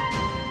listening.